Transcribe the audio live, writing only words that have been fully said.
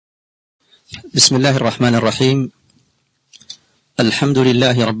بسم الله الرحمن الرحيم. الحمد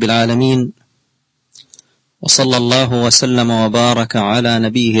لله رب العالمين، وصلى الله وسلم وبارك على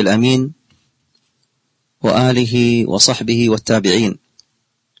نبيه الأمين وآله وصحبه والتابعين.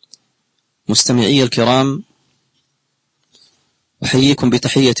 مستمعي الكرام، أحييكم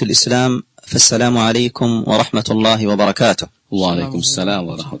بتحية الإسلام، فالسلام عليكم ورحمة الله وبركاته. وعليكم السلام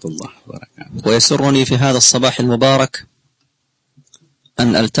ورحمة الله وبركاته. ويسرني في هذا الصباح المبارك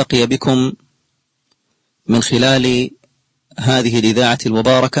أن ألتقي بكم من خلال هذه الإذاعة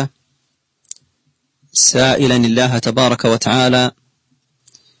المباركة، سائلا الله تبارك وتعالى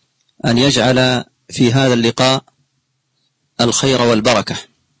أن يجعل في هذا اللقاء الخير والبركة.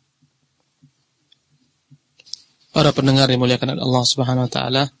 Para pendengar yang dimuliakan oleh Allah Subhanahu wa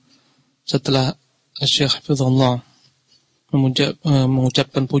taala, setelah Syekh Hafizahullah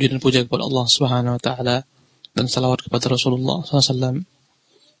mengucapkan puji dan puja kepada Allah Subhanahu wa taala dan salawat kepada Rasulullah SAW,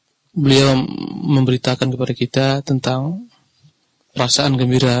 beliau memberitakan kepada kita tentang perasaan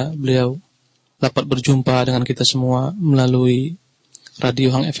gembira beliau dapat berjumpa dengan kita semua melalui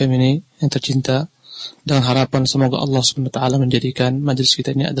radio Hang FM ini yang tercinta, dengan harapan semoga Allah Subhanahu wa taala menjadikan majelis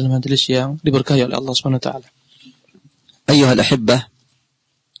kita ini adalah majelis yang diberkahi oleh Allah Subhanahu wa taala. أيها الأحبة،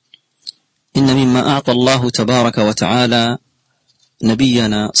 إن مما أعطى الله تبارك وتعالى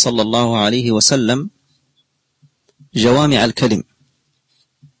نبينا صلى الله عليه وسلم جوامع الكلم،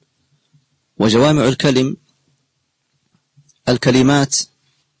 وجوامع الكلم الكلمات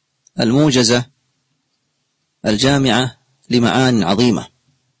الموجزة الجامعة لمعان عظيمة.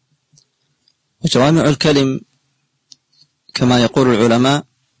 وجوامع الكلم كما يقول العلماء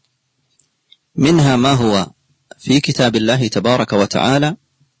منها ما هو في كتاب الله تبارك وتعالى،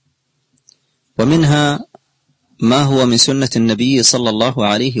 ومنها ما هو من سنة النبي صلى الله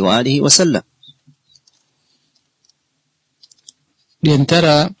عليه وآله وسلم. Di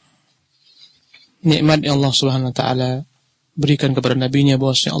antara nikmat yang Allah Subhanahu wa taala berikan kepada nabinya,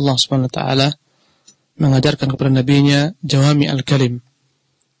 bahwasanya Allah Subhanahu wa taala mengajarkan kepada nabinya jawami al-kalim.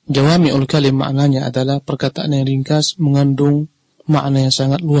 Jawami al-kalim maknanya adalah perkataan yang ringkas mengandung makna yang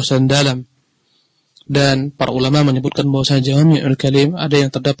sangat luas dan dalam. Dan para ulama menyebutkan bahwasanya jawami al-kalim ada yang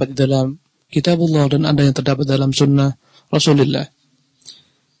terdapat di dalam kitabullah dan ada yang terdapat dalam sunnah Rasulullah.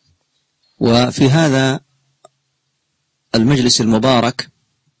 وفي هذا المجلس المبارك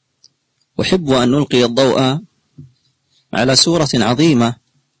أحب أن نلقي الضوء على سورة عظيمة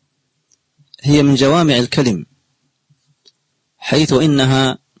هي من جوامع الكلم، حيث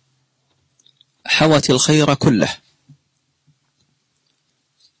إنها حوت الخير كله،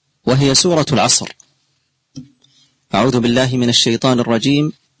 وهي سورة العصر. أعوذ بالله من الشيطان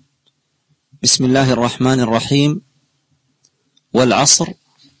الرجيم. بسم الله الرحمن الرحيم. والعصر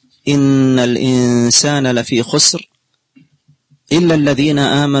إن الإنسان لفي خسر إلا الذين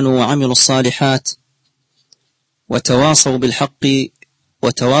آمنوا وعملوا الصالحات وتواصوا بالحق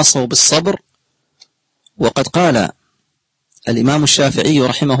وتواصوا بالصبر. وقد قال الإمام الشافعي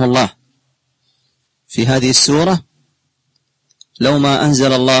رحمه الله في هذه السورة: لو ما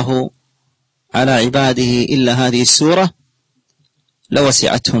أنزل الله على عباده إلا هذه السورة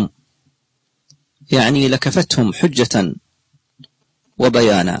لوسعتهم، يعني لكفتهم حجة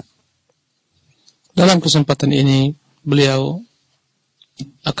وبيانا. Dalam kesempatan ini beliau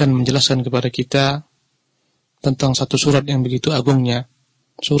akan menjelaskan kepada kita tentang satu surat yang begitu agungnya,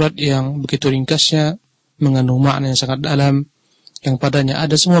 surat yang begitu ringkasnya mengandung makna yang sangat dalam, yang padanya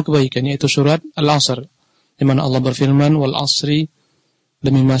ada semua kebaikan, yaitu surat Al-Ashr, di mana Allah berfirman, wal asri,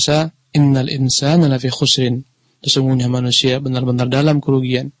 demi masa, innal insana lafi khusrin, sesungguhnya manusia benar-benar dalam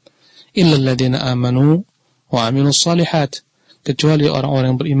kerugian, illal ladzina amanu wa amilus salihat, kecuali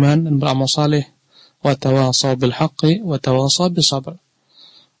orang-orang yang beriman dan beramal saleh, wa tawasaw bil haqqi wa tawasaw bis sabr,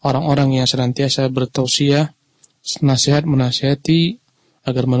 orang-orang yang senantiasa bertausiah, nasihat menasihati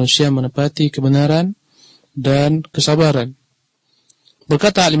agar manusia menepati kebenaran dan kesabaran.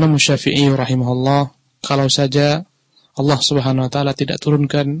 Berkata Imam Syafi'i rahimahullah, kalau saja Allah Subhanahu wa taala tidak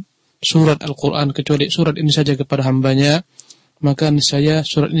turunkan surat Al-Quran kecuali surat ini saja kepada hambanya, maka niscaya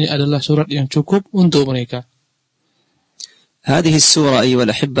surat ini adalah surat yang cukup untuk mereka. هذه السورة أيها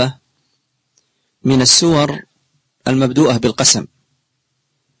الأحبة من السور المبدوءة بالقسم،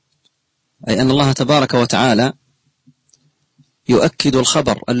 أي أن الله تبارك وتعالى يؤكد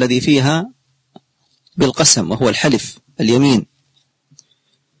الخبر الذي فيها بالقسم، وهو الحلف، اليمين.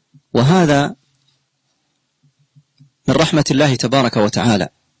 وهذا من رحمة الله تبارك وتعالى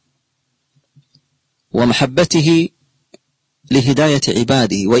ومحبته لهداية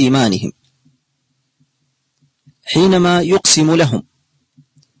عباده وإيمانهم، حينما يقسم لهم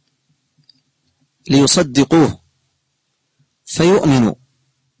ليصدقوه فيؤمنوا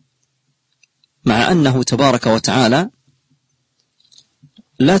أنه تبارك وتعالى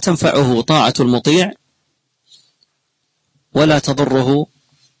لا تنفعه طاعة المطيع ولا تضره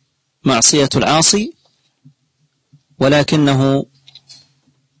معصية العاصي، ولكنه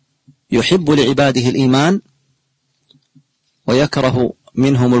يحب لعباده الإيمان ويكره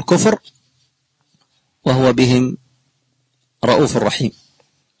منهم الكفر، وهو بهم رؤوف رحيم.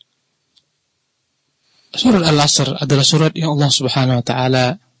 Surat Al-Ashr adalah surat yang Allah Subhanahu wa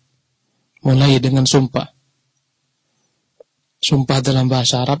taala mulai dengan sumpah. Sumpah dalam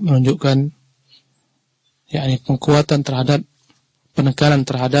bahasa Arab menunjukkan yakni penguatan terhadap, penekanan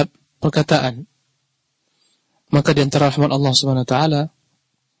terhadap perkataan. Maka di antara rahmat Allah Subhanahu wa taala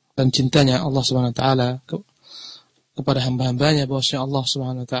dan cintanya Allah Subhanahu wa taala kepada hamba-hambanya, bahwasanya Allah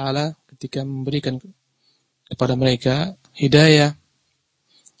Subhanahu wa taala ketika memberikan kepada mereka hidayah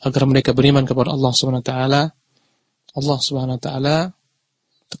agar mereka beriman kepada Allah Subhanahu wa taala, Allah Subhanahu wa taala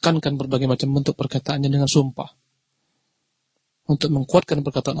tekankan berbagai macam bentuk perkataannya dengan sumpah untuk menguatkan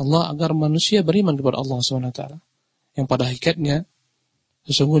perkataan Allah agar manusia beriman kepada Allah Subhanahu wa taala, yang pada hakikatnya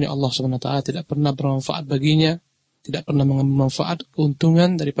sesungguhnya Allah Subhanahu wa taala tidak pernah bermanfaat baginya, tidak pernah mengambil manfaat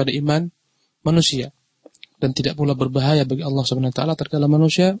keuntungan daripada iman manusia, dan tidak pula berbahaya bagi Allah Subhanahu wa taala tatkala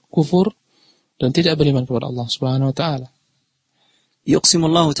manusia kufur dan tidak beriman kepada Allah Subhanahu wa taala. يقسم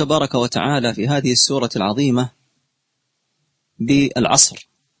الله تبارك وتعالى في هذه السورة العظيمة بالعصر،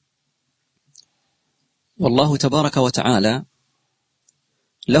 والله تبارك وتعالى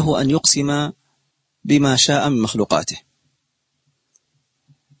له أن يقسم بما شاء من مخلوقاته،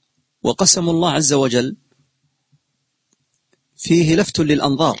 وقسم الله عز وجل فيه لفت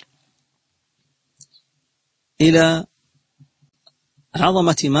للأنظار إلى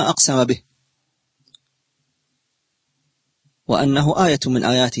عظمة ما أقسم به، وأنه آية من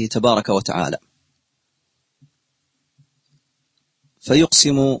آياته تبارك وتعالى.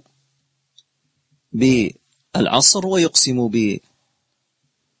 فيقسم بالعصر ويقسم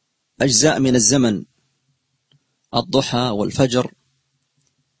بأجزاء من الزمن، الضحى والفجر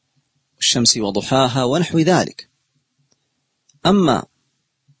والشمس وضحاها ونحو ذلك. أما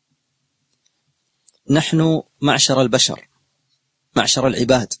نحن معشر البشر، معشر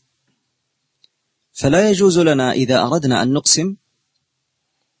العباد، فلا يجوز لنا إذا أردنا أن نقسم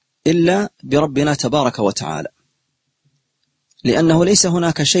إلا بربنا تبارك وتعالى، لأنه ليس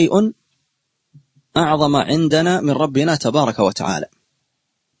هناك شيء أعظم عندنا من ربنا تبارك وتعالى،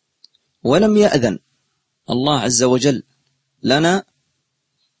 ولم يأذن الله عز وجل لنا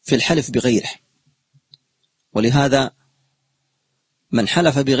في الحلف بغيره. ولهذا من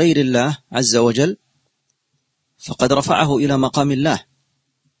حلف بغير الله عز وجل فقد رفعه إلى مقام الله،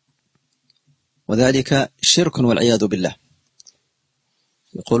 وذلك شرك والعياذ بالله.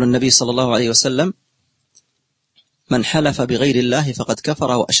 يقول النبي صلى الله عليه وسلم: من حلف بغير الله فقد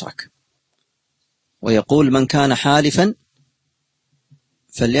كفر وأشرك. ويقول: من كان حالفا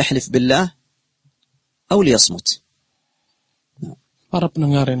فليحلف بالله أو ليصمت. Para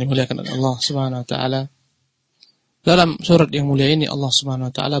pendengar yang dimuliakan oleh Allah Subhanahu wa taala, dalam surat yang mulia ini Allah Subhanahu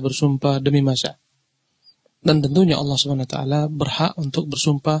wa taala bersumpah demi masa. Dan tentunya Allah Subhanahu wa taala berhak untuk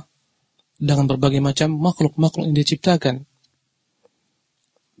bersumpah dengan berbagai macam makhluk-makhluk yang diciptakan.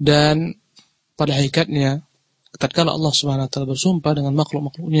 Dan pada hakikatnya tatkala Allah Subhanahu wa taala bersumpah dengan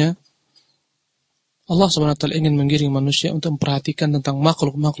makhluk-makhluknya, Allah Subhanahu wa taala ingin menggiring manusia untuk memperhatikan tentang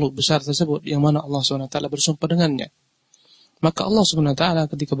makhluk-makhluk besar tersebut yang mana Allah Subhanahu wa taala bersumpah dengannya. Maka Allah Subhanahu wa taala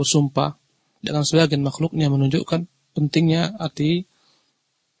ketika bersumpah dengan sebagian makhluknya menunjukkan pentingnya arti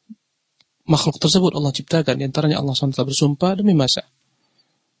makhluk tersebut Allah ciptakan. Di antaranya Allah Subhanahu wa taala bersumpah demi masa.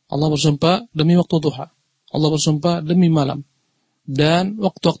 Allah bersumpah demi waktu duha. Allah bersumpah demi malam dan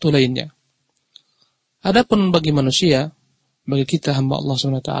waktu-waktu lainnya. Adapun bagi manusia, bagi kita hamba Allah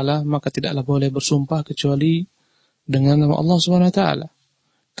Subhanahu wa taala, maka tidaklah boleh bersumpah kecuali dengan nama Allah Subhanahu wa taala.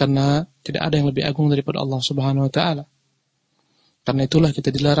 Karena tidak ada yang lebih agung daripada Allah Subhanahu wa taala. Karena itulah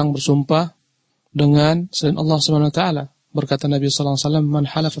kita dilarang bersumpah dengan selain Allah Subhanahu wa taala. Berkata Nabi sallallahu alaihi wasallam, "Man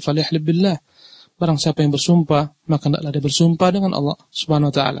halafa falyahlib billah." Barang siapa yang bersumpah, maka hendaklah dia bersumpah dengan Allah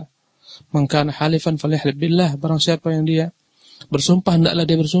Subhanahu wa taala. Man kana halifan falyahlib billah. Barang siapa yang dia bersumpah, hendaklah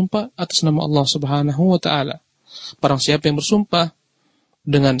dia bersumpah atas nama Allah Subhanahu wa taala. Barang siapa yang bersumpah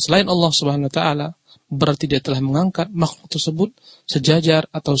dengan selain Allah Subhanahu wa taala, berarti dia telah mengangkat makhluk tersebut sejajar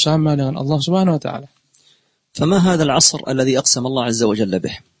atau sama dengan Allah Subhanahu wa taala. فما هذا العصر الذي أقسم الله عز وجل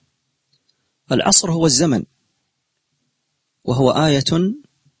به؟ العصر هو الزمن، وهو آية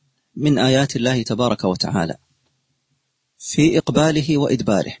من آيات الله تبارك وتعالى في إقباله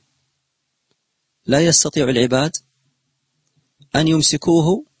وإدباره. لا يستطيع العباد أن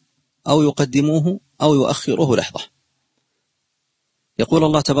يمسكوه أو يقدموه أو يؤخروه لحظة. يقول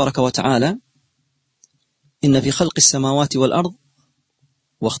الله تبارك وتعالى: إن في خلق السماوات والأرض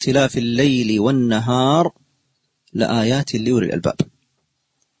واختلاف الليل والنهار لآيات لأولي الألباب.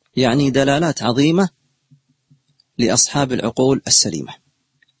 يعني دلالات عظيمة لأصحاب العقول السليمة.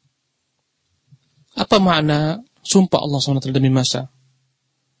 Apa makna sumpah Allah SWT demi masa?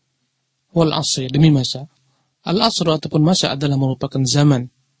 Wal-Ashr, demi masa. Al-Ashr ataupun masa adalah merupakan zaman,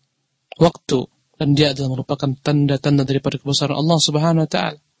 waktu, dan dia adalah merupakan tanda-tanda daripada kebesaran Allah Subhanahu wa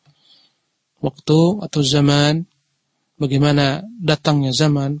taala. Waktu atau zaman, bagaimana datangnya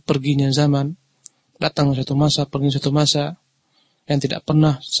zaman, perginya zaman, datangnya satu masa, perginya satu masa, yang tidak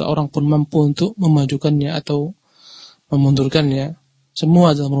pernah seorang pun mampu untuk memajukannya atau memundurkannya.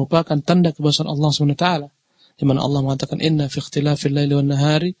 Semua adalah merupakan tanda kebesaran Allah Subhanahu wa taala. Di mana Allah mengatakan inna fi ikhtilafil laili wan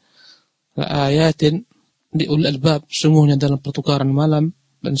nahari la ayatin li ulil albab, sungguhnya dalam pertukaran malam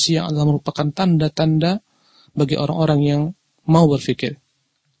dan siang adalah merupakan tanda-tanda bagi orang-orang yang mau berfikir.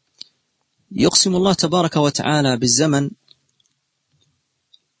 يقسم الله تبارك وتعالى بالزمن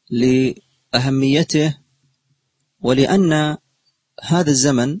لأهميته ولأن هذا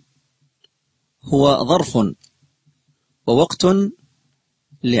الزمن هو ظرف ووقت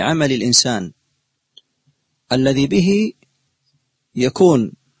لعمل الإنسان الذي به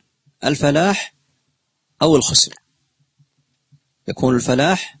يكون الفلاح أو الخسر، يكون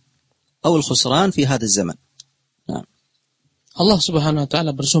الفلاح أو الخسران في هذا الزمن. نعم. Allah Subhanahu wa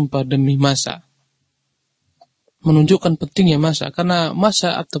taala bersumpah demi masa, menunjukkan pentingnya masa, karena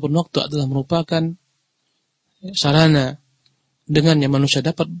masa ataupun waktu adalah merupakan sarana dengannya manusia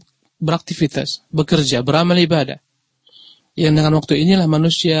dapat beraktivitas, bekerja, beramal ibadah. Yang dengan waktu inilah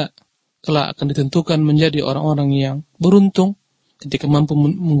manusia kelak akan ditentukan menjadi orang-orang yang beruntung ketika mampu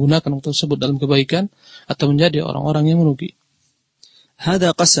menggunakan waktu tersebut dalam kebaikan atau menjadi orang-orang yang merugi.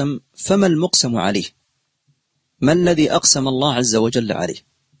 هذا قسم فما المقسم عليه؟ ما الذي أقسم الله عز وجل عليه؟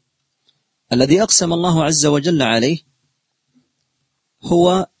 الذي أقسم الله عز وجل عليه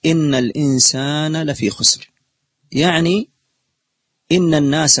هو إن الإنسان لفي خسر، يعني إن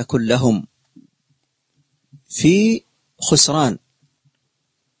الناس كلهم في خسران،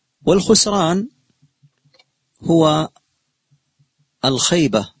 والخسران هو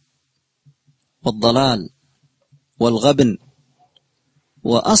الخيبة والضلال والغبن،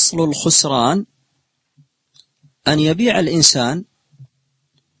 وأصل الخسران أن يبيع الإنسان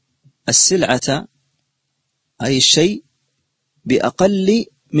السلعة أي الشيء بأقل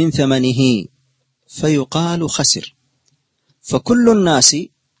من ثمنه فيقال خسر. فكل الناس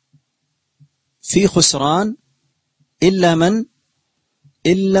في خسران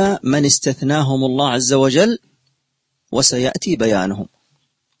إلا من استثناهم الله عز وجل وسيأتي بيانهم.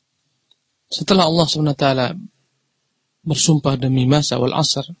 Setelah Allah SWT bersumpah demi masa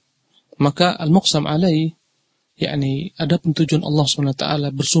wal-asr, maka al-muqsam alaih, yakni ada tujuan Allah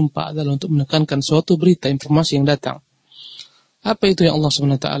SWT bersumpah adalah untuk menekankan suatu berita, informasi yang datang. Apa itu yang Allah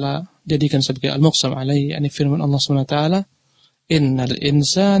SWT jadikan sebagai al-muqsam alaih, yakni firman Allah SWT, innal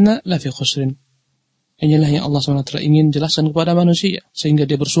insana lafi khusrin. Inilah yang Allah SWT ingin jelaskan kepada manusia, sehingga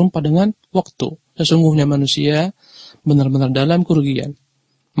dia bersumpah dengan waktu. Sesungguhnya manusia benar-benar dalam kerugian.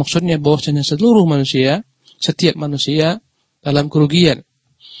 Maksudnya bahwasanya seluruh manusia, setiap manusia dalam kerugian.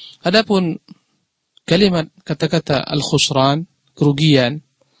 Adapun kalimat kata-kata al-khusran, kerugian,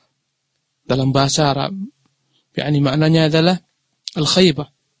 dalam bahasa Arab, yakni maknanya adalah al-khaybah,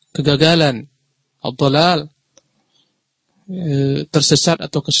 kegagalan, ad-dalal, tersesat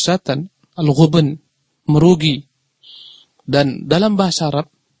atau kesesatan, al-ghubn, merugi. Dan dalam bahasa Arab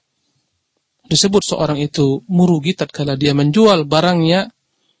disebut seorang itu merugi tatkala dia menjual barangnya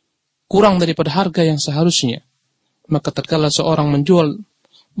kurang daripada harga yang seharusnya. Maka tatkala seorang menjual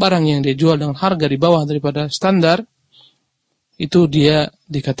barang yang dia jual dengan harga di bawah daripada standar, itu dia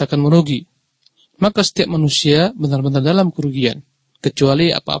dikatakan merugi. Maka setiap manusia benar-benar dalam kerugian,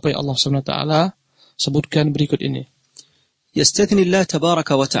 kecuali apa-apa yang Allah SWT sebutkan berikut ini. يستثني الله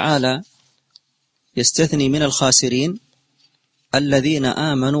تبارك وتعالى يستثني من الخاسرين الذين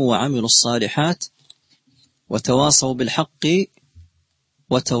آمنوا وعملوا الصالحات وتواصوا بالحق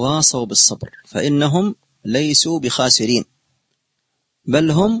وتواصوا بالصبر، فإنهم ليسوا بخاسرين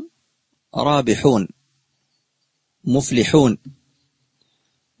بل هم رابحون مفلحون.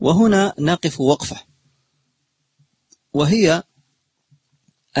 وهنا نقف وقفة، وهي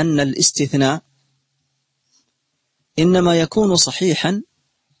أن الاستثناء إنما يكون صحيحا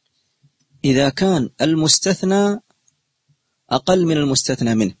إذا كان المستثنى أقل من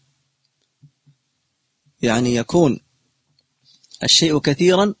المستثنى منه، يعني يكون الشيء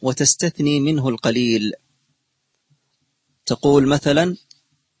كثيرا وتستثني منه القليل. تقول مثلا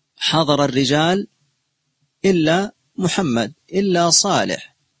حضر الرجال إلا محمد إلا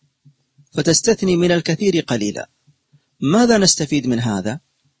صالح فتستثني من الكثير قليلا. ماذا نستفيد من هذا؟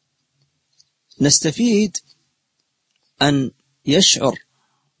 نستفيد أن يشعر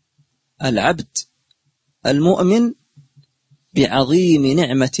العبد المؤمن بعظيم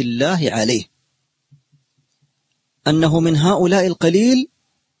نعمة الله عليه، أنه من هؤلاء القليل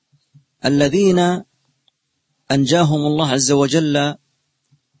الذين أنجاهم الله عز وجل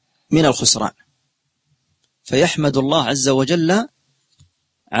من الخسران، فيحمد الله عز وجل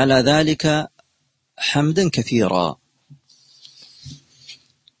على ذلك حمدا كثيرا.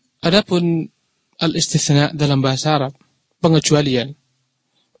 Adapun al-istitsna dalam bahasa Arab, pengecualian,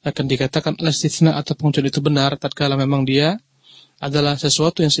 akan dikatakan al-istitsna atau pengecualian itu benar tatkala memang dia adalah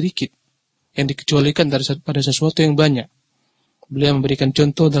sesuatu yang sedikit yang dikecualikan daripada sesuatu yang banyak. Beliau memberikan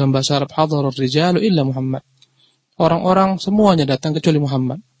contoh dalam bahasa Arab, hadarar rijalu illa Muhammad. Orang-orang semuanya datang kecuali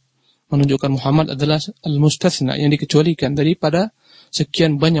Muhammad. Menunjukkan Muhammad adalah al-mustatsna yang dikecualikan daripada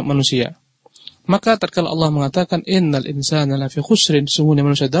sekian banyak manusia. Maka tatkala Allah mengatakan innal insana lafi khusrin, sesungguhnya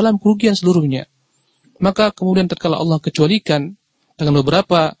manusia dalam kerugian seluruhnya, maka kemudian tatkala Allah kecualikan dengan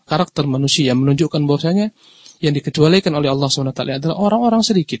beberapa karakter manusia menunjukkan bahwasanya yang dikecualikan oleh Allah SWT adalah orang-orang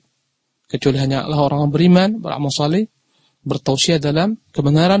sedikit, kecuali hanyalah orang beriman, beramal saleh, bertausiah dalam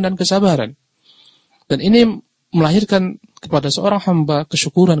kebenaran dan kesabaran. Dan ini melahirkan kepada seorang hamba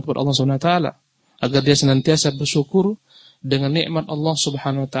kesyukuran kepada Allah SWT, agar dia senantiasa bersyukur dengan nikmat Allah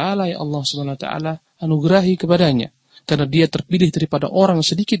Subhanahu wa taala yang Allah Subhanahu wa taala anugerahi kepadanya, karena dia terpilih daripada orang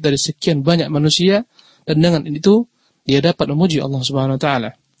sedikit dari sekian banyak manusia, dan dengan itu dia dapat memuji Allah Subhanahu wa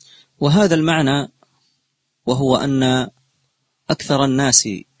taala. وهذا المعنى وهو أن أكثر الناس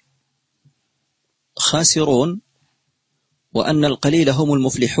خاسرون وأن القليل هم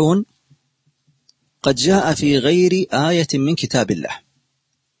المفلحون قد جاء في غير آية من كتاب الله،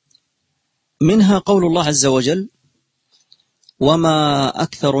 منها قول الله عز وجل وما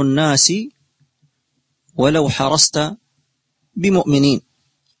أكثر الناس ولو حرصت بمؤمنين،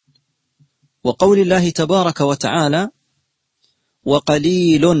 وقول الله تبارك وتعالى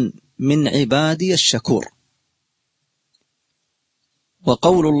وقليل من عبادي الشكور،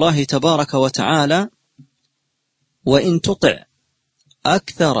 وقول الله تبارك وتعالى وإن تطع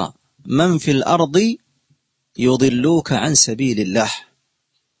أكثر من في الأرض يضلوك عن سبيل الله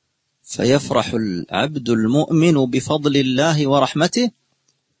فيفرح العبد المؤمن بفضل الله ورحمته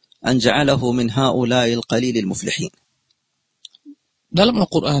أن جعله من هؤلاء القليل المفلحين. Dalam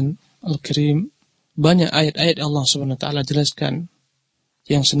Al-Quran Al-Karim banyak ayat-ayat Allah Subhanahu wa taala jelaskan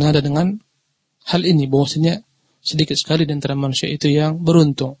yang senada dengan hal ini, bahwasanya sedikit sekali di antara manusia itu yang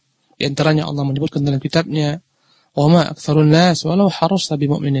beruntung. Di antaranya Allah menyebutkan dalam kitabnya, "Wa ma aktsarun nas walau harasta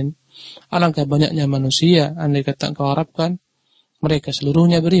bimu'minin." Alangkah banyaknya manusia andai kata engkau harapkan mereka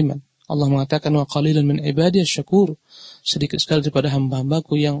seluruhnya beriman. Allah mengatakan wa qalilun min ibadiyas syakur, sedikit sekali daripada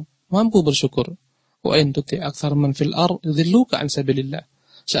hamba-hambaku yang mampu bersyukur. Wa in tuti aktsar man fil ard yudhilluka an sabilillah.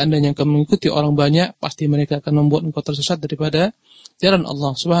 Seandainya engkau mengikuti orang banyak, pasti mereka akan membuat engkau tersesat daripada jalan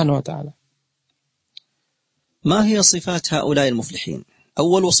Allah Subhanahu wa taala. ما هي صفات هؤلاء المفلحين؟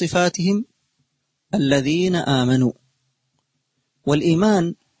 أول صفاتهم الذين آمنوا،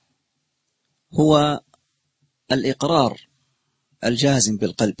 والإيمان هو الإقرار الجازم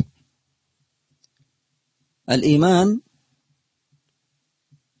بالقلب. الإيمان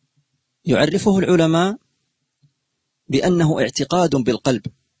يعرفه العلماء بأنه اعتقاد بالقلب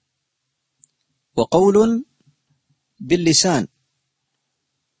وقول باللسان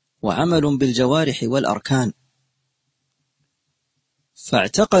وعمل بالجوارح والأركان،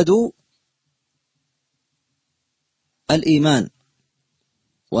 فاعتقدوا الإيمان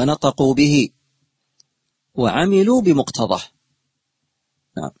ونطقوا به وعملوا بمقتضاه.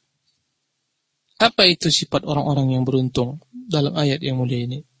 نعم. Apa itu sifat orang-orang yang beruntung dalam ayat yang mulia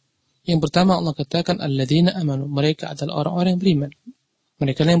ini? Yang pertama Allah katakan alladzina amanu, mereka adalah orang-orang yang beriman.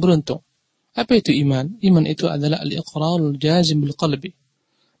 Mereka yang beruntung. Apa itu iman? Iman itu adalah al-iqrarul jazim bil qalbi,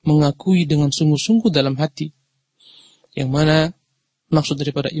 mengakui dengan sungguh-sungguh dalam hati. Yang mana maksud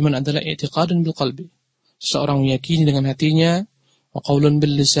daripada iman adalah i'tiqadun bil qalbi. Seseorang meyakini dengan hatinya, wa qaulun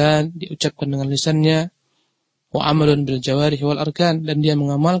bil lisan, diucapkan dengan lisannya, wa amalun bil jawarih wal arkan, dan dia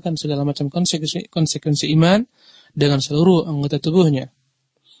mengamalkan segala macam konsekuensi iman dengan seluruh anggota tubuhnya.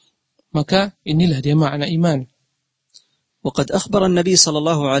 Maka inilah dia makna iman. وقد أخبر النبي صلى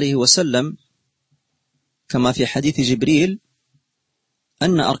الله عليه وسلم كما في حديث جبريل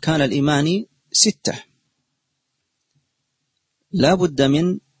أن أركان الإيمان 6 لا بد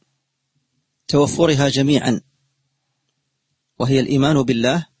من توفرها جميعا، وهي الإيمان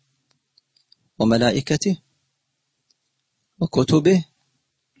بالله وملائكته وكتبه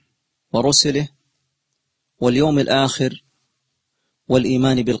ورسله واليوم الآخر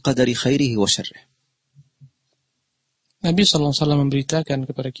والإيمان بالقدر خيره وشره. Nabi SAW memberitakan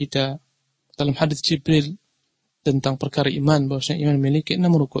kepada kita dalam hadis Jibril tentang perkara iman, bahwasanya iman memiliki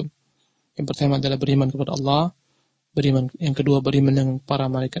 6 rukun. Yang pertama adalah beriman kepada Allah, yang kedua beriman dengan para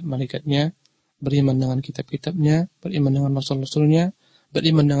malaikat-malaikatnya, beriman dengan kitab-kitabnya, beriman dengan rasul-rasulnya,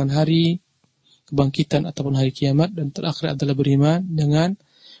 beriman dengan hari kebangkitan ataupun hari kiamat, dan terakhir adalah beriman dengan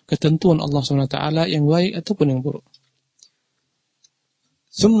ketentuan Allah SWT yang baik ataupun yang buruk.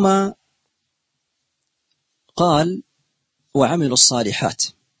 ثم قال وعملوا الصالحات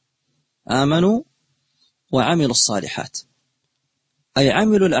آمنوا وعملوا الصالحات أي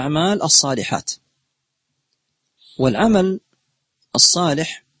عملوا الأعمال الصالحات. والعمل الصالح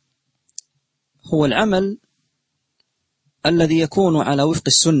هو العمل الذي يكون على وفق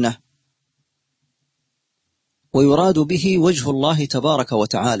السنة ويراد به وجه الله تبارك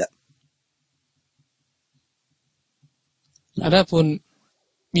وتعالى. Adapun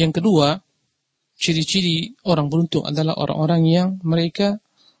yang kedua, ciri-ciri orang beruntung adalah orang-orang yang mereka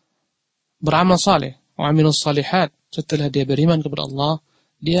beramal saleh, wa'amilus salihat. Setelah dia beriman kepada Allah,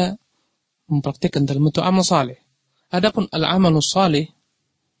 dia mempraktikkan dalam bentuk amal saleh. Adapun al-amalus saleh,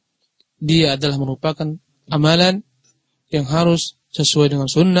 dia adalah merupakan amalan yang harus sesuai dengan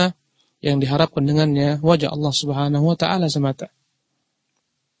sunnah, yang diharapkan dengannya wajah Allah Subhanahu wa taala semata.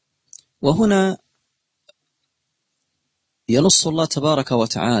 وهنا ينص الله تبارك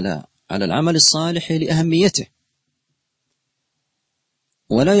وتعالى على العمل الصالح لأهميته،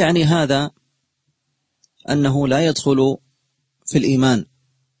 ولا يعني هذا أنه لا يدخل في الإيمان،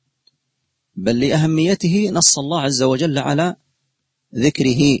 بل لأهميته نص الله عز وجل على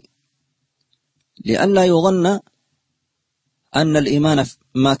ذكره لئلا يظن أن الإيمان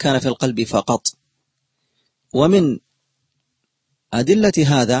ما كان في القلب فقط. ومن أدلة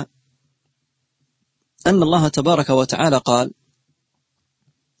هذا أن الله تبارك وتعالى قال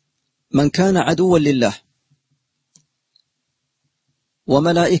من كان عدوا لله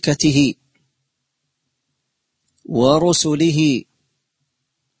وملائكته ورسله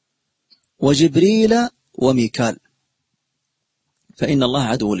وجبريل وميكال فإن الله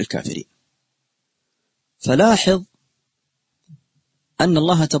عدو للكافرين. فلاحظ أن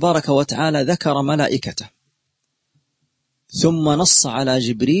الله تبارك وتعالى ذكر ملائكته ثم نص على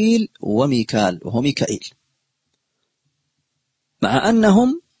جبريل وميكال وهو ميكائيل، مع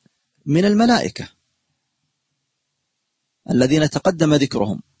أنهم من الملائكة الذين تقدم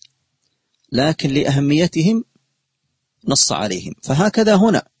ذكرهم، لكن لأهميتهم نص عليهم. فهكذا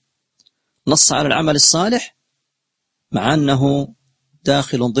هنا نص على العمل الصالح مع أنه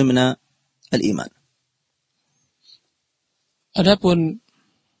داخل ضمن الإيمان. Adapun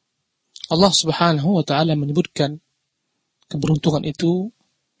Allah Subhanahu wa taala menyebutkan keberuntungan itu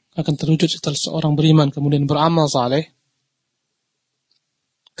akan terwujud setelah seorang beriman kemudian beramal saleh,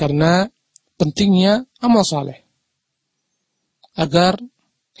 karena pentingnya amal saleh agar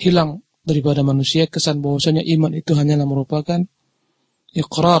hilang daripada manusia kesan bahwasanya iman itu hanyalah merupakan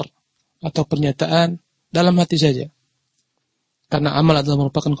iqrar atau pernyataan dalam hati saja, karena amal adalah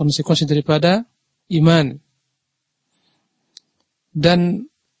merupakan konsekuensi daripada iman. Dan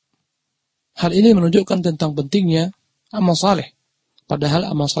hal ini menunjukkan tentang pentingnya amal saleh, padahal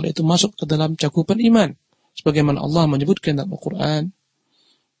amal saleh itu masuk ke dalam cakupan iman, sebagaimana Allah menyebutkan dalam Al-Quran,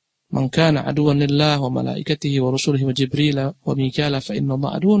 man kana aduwan lillah wa malaikatihi wa rusulihi wa jibril wa mikala fa inna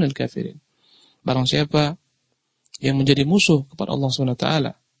Allah aduwan lil kafirin. Barang siapa yang menjadi musuh kepada Allah SWT,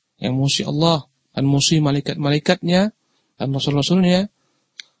 yang musuh Allah dan musuh malaikat-malaikatnya dan rasul-rasulnya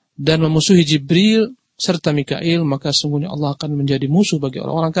dan memusuhi Jibril serta Mikail, maka sungguhnya Allah akan menjadi musuh bagi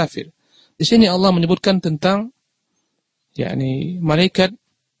orang-orang kafir. Di sini Allah menyebutkan tentang malaikat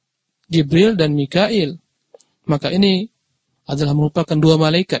Jibril dan Mikail. Maka ini adalah merupakan dua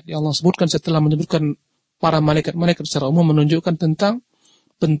malaikat yang Allah sebutkan setelah menyebutkan para malaikat-malaikat secara umum, menunjukkan tentang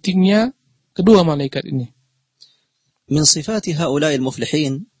pentingnya kedua malaikat ini. من صفات هؤلاء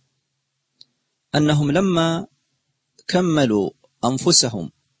المفلحين أنهم لما كملوا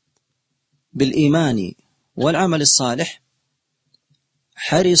أنفسهم بالإيمان والعمل الصالح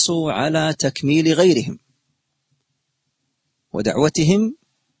حرصوا على تكميل غيرهم ودعوتهم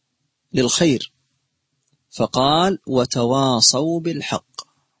للخير، فقال وتواصوا بالحق،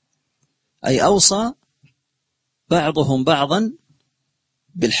 أي أوصى بعضهم بعضا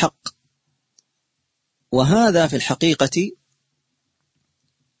بالحق. وهذا في الحقيقة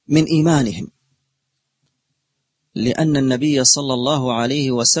من إيمانهم، لأن النبي صلى الله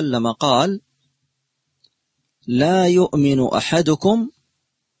عليه وسلم قال لا يؤمن أحدكم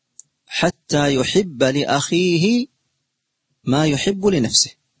حتى يحب لأخيه ما يحب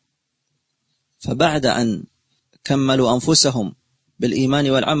لنفسه. فبعد أن كملوا أنفسهم بالإيمان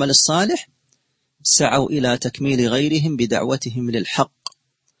والعمل الصالح سعوا إلى تكميل غيرهم بدعوتهم للحق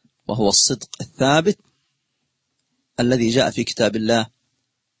وهو الصدق الثابت الذي جاء في كتاب الله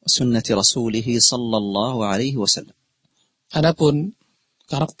وسنة رسوله صلى الله عليه وسلم. Adapun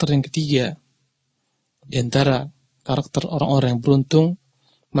karakter yang ketiga di antara karakter orang-orang yang beruntung,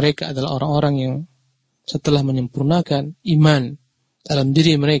 mereka adalah orang-orang yang setelah menyempurnakan iman dalam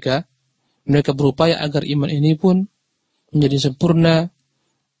diri mereka, mereka berupaya agar iman ini pun menjadi sempurna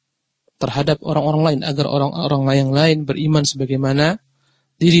terhadap orang-orang lain, agar orang-orang yang lain beriman sebagaimana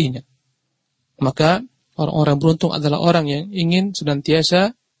dirinya. Maka orang-orang beruntung adalah orang yang ingin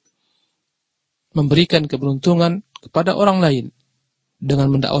senantiasa memberikan keberuntungan kepada orang lain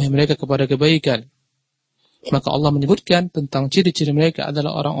dengan mendakwahi mereka kepada kebaikan. Maka Allah menyebutkan tentang ciri-ciri mereka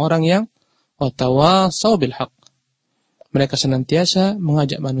adalah orang-orang yang watawasau bil haq. Mereka senantiasa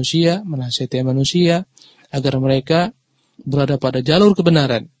mengajak manusia, menasihati manusia agar mereka berada pada jalur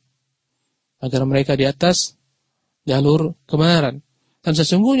kebenaran, agar mereka di atas jalur kebenaran. Dan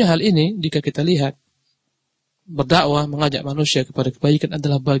sesungguhnya hal ini jika kita lihat, berdakwah, mengajak manusia kepada kebaikan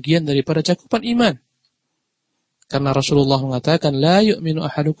adalah bagian daripada cakupan iman. Karena Rasulullah mengatakan, la yu'minu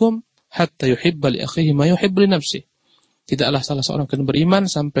ahadukum hatta yuhibba li akhihi ma yuhibbu li nafsihi. Tidaklah salah seorang akan beriman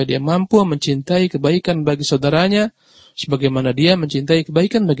sampai dia mampu mencintai kebaikan bagi saudaranya sebagaimana dia mencintai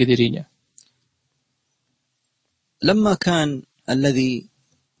kebaikan bagi dirinya. لما كان الذي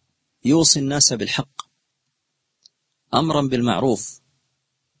يوصي الناس بالحق أمرا بالمعروف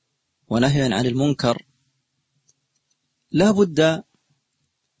ونهيا عن المنكر لا بد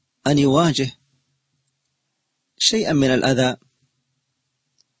أن يواجه شيئا من الأذى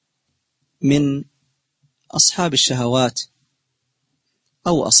من أصحاب الشهوات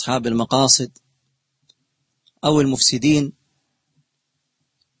أو أصحاب المقاصد أو المفسدين.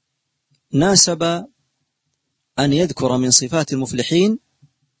 ناسب أن يذكر من صفات المفلحين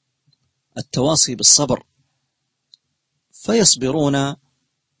التواصي بالصبر فيصبرون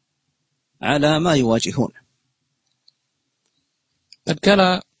على ما يواجهون.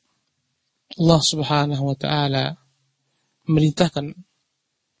 Tatkala Allah Subhanahu wa taala memerintahkan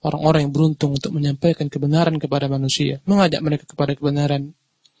orang-orang yang beruntung untuk menyampaikan kebenaran kepada manusia, mengajak mereka kepada kebenaran,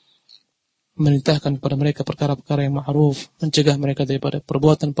 memerintahkan kepada mereka perkara-perkara yang ma'ruf, mencegah mereka daripada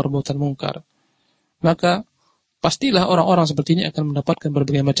perbuatan-perbuatan mungkar, maka pastilah orang-orang seperti ini akan mendapatkan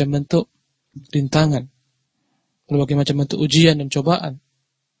berbagai macam bentuk rintangan, berbagai macam bentuk ujian dan cobaan,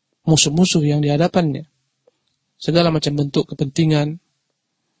 musuh-musuh yang di hadapannya, segala macam bentuk kepentingan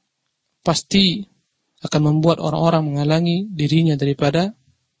pasti akan membuat orang-orang menghalangi dirinya daripada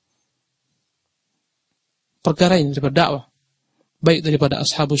perkara ini, daripada dakwah, baik daripada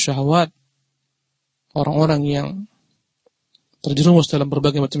ashabus syahwat, orang-orang yang terjerumus dalam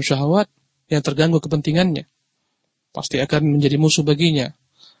berbagai macam syahwat yang terganggu kepentingannya, pasti akan menjadi musuh baginya,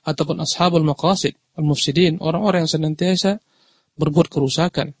 ataupun ashabul maqasid, al-mufsidin, orang-orang yang senantiasa berbuat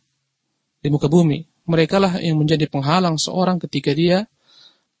kerusakan di muka bumi. Merekalah yang menjadi penghalang seorang ketika dia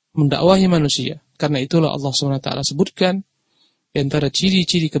mendakwahi manusia. Karena itulah Allah SWT sebutkan di antara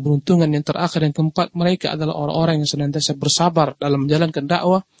ciri-ciri keberuntungan yang terakhir, yang keempat, mereka adalah orang-orang yang senantiasa bersabar dalam menjalankan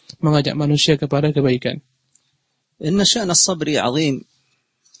dakwah, mengajak manusia kepada kebaikan. Inna sya'na as-sabri 'azim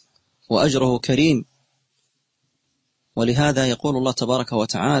wa ajruhu karim. ولهذا يقول الله تبارك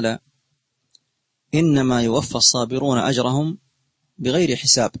وتعالى إنما يوفى الصابرون أجرهم بغير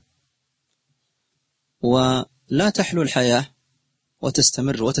حساب. ولا تحلو الحياة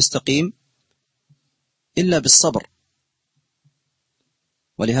وتستمر وتستقيم إلا بالصبر.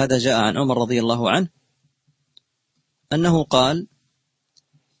 ولهذا جاء عن عمر رضي الله عنه أنه قال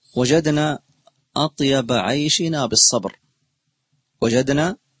وجدنا أطيب عيشنا بالصبر،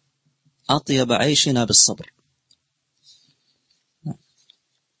 وجدنا أطيب عيشنا بالصبر.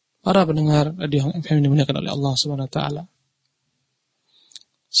 Para pendengar radio FM dimuliakan oleh Allah SWT,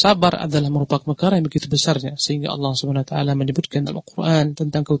 sabar adalah merupakan perkara yang begitu besarnya, sehingga Allah SWT menyebutkan dalam Al-Quran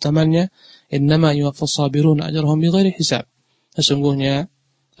tentang keutamannya, innama yuwaffas sabiruna ajrahum bighairi hisab. Sesungguhnya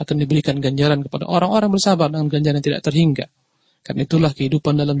akan diberikan ganjaran kepada orang-orang bersabar dengan ganjaran yang tidak terhingga. Karena itulah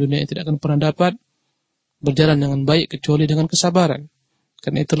kehidupan dalam dunia yang tidak akan pernah dapat berjalan dengan baik kecuali dengan kesabaran.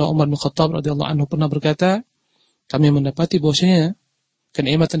 Karena itulah Umar bin Khattab radhiyallahu anhu pernah berkata, kami mendapati bahwasanya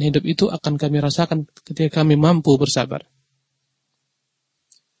kenikmatan hidup itu akan kami rasakan ketika kami mampu bersabar.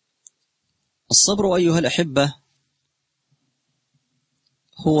 الصبر أيها الأحبة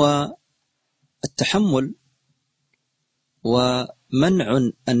هو التحمل ومنع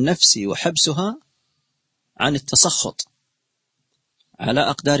النفس وحبسها عن التسخط على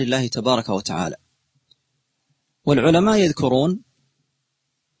أقدار الله تبارك وتعالى. والعلماء يذكرون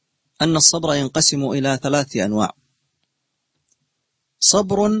أن الصبر ينقسم إلى 3 أنواع.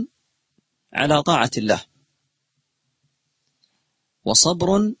 صبر على طاعة الله، وصبر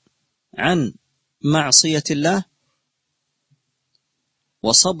عن معصية الله،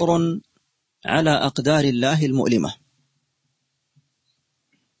 وصبر على أقدار الله المؤلمة.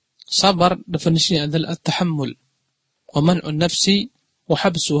 Sabar definisinya adalah at-tahammul wa man'un nafsi wa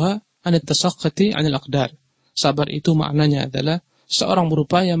habsuha an at-tasaqqati 'anil aqdar. Sabar itu maknanya adalah seorang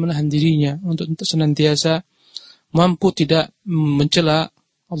berupaya menahan dirinya untuk senantiasa mampu tidak mencela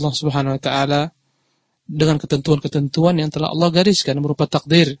Allah Subhanahu wa taala dengan ketentuan-ketentuan yang telah Allah gariskan berupa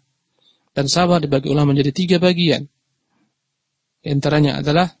takdir. Dan sabar dibagi ulama menjadi 3 bagian. Di antaranya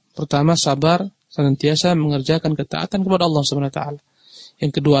adalah pertama, sabar senantiasa mengerjakan ketaatan kepada Allah Subhanahu wa taala.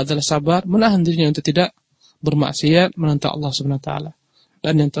 Yang kedua adalah sabar menahan dirinya untuk tidak bermaksiat menentang Allah Subhanahu wa taala.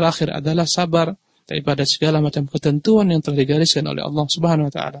 Dan yang terakhir adalah sabar daripada segala macam ketentuan yang telah digariskan oleh Allah Subhanahu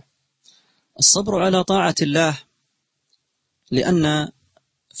wa taala. الصبر على طاعة الله لأن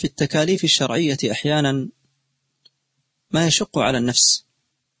في التكاليف الشرعية أحيانا ما يشق على النفس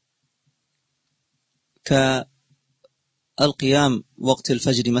كالقيام وقت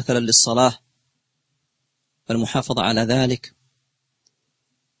الفجر مثلا للصلاة والمحافظة على ذلك،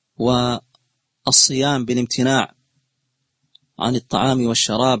 والصيام بالامتناع عن الطعام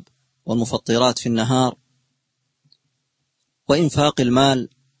والشراب والمفطرات في النهار، وإنفاق المال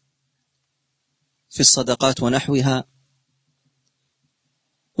في الصدقات ونحوها،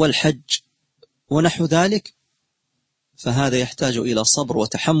 والحج ونحو ذلك، فهذا يحتاج إلى صبر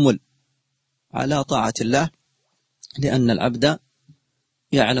وتحمل على طاعة الله، لأن العبد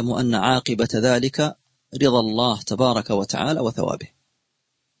يعلم أن عاقبة ذلك رضا الله تبارك وتعالى وثوابه.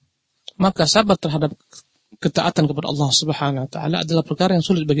 Maka sabar terhadap ketaatan kepada Allah Subhanahu wa taala adalah perkara yang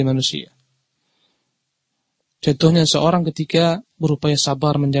sulit bagi manusia. Contohnya seorang ketika berupaya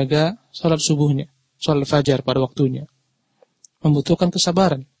sabar menjaga salat subuhnya, salat fajar pada waktunya, membutuhkan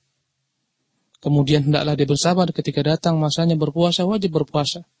kesabaran. Kemudian hendaklah dia bersabar ketika datang masanya berpuasa, wajib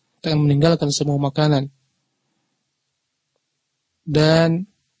berpuasa dengan meninggalkan semua makanan. Dan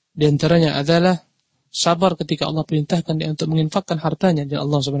di antaranya adalah sabar ketika Allah perintahkan dia untuk menginfakkan hartanya di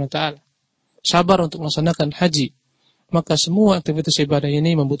Allah Subhanahu wa taala. Sabar untuk melaksanakan haji. Maka semua aktivitas ibadah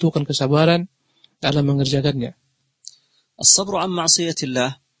ini membutuhkan kesabaran dalam mengerjakannya. الصبر عن معصية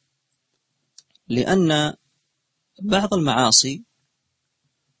الله لأن بعض المعاصي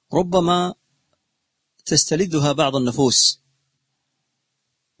ربما تستلذها بعض النفوس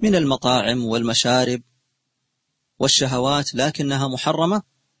من المطاعم والمشارب والشهوات لكنها محرمة،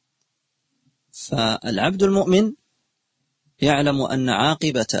 فالعبد المؤمن يعلم أن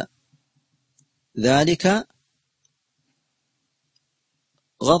عاقبة ذلك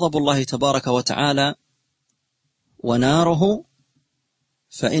غضب الله تبارك وتعالى وناره،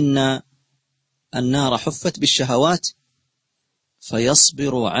 فإن النار حفت بالشهوات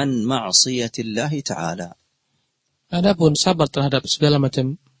فيصبر عن معصية الله تعالى. Adapun sabar terhadap segala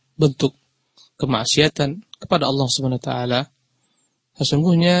macam bentuk kemaksiatan kepada Allah Subhanahu wa taala,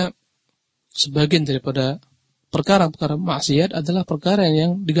 sesungguhnya sebagian daripada perkara-perkara maksiat adalah perkara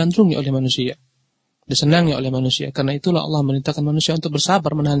yang digandrungi oleh manusia, disenangi oleh manusia. Karena itulah Allah merintahkan manusia untuk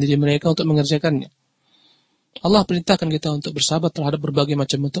bersabar menahan diri mereka untuk mengerjakannya. Allah perintahkan kita untuk bersabar terhadap berbagai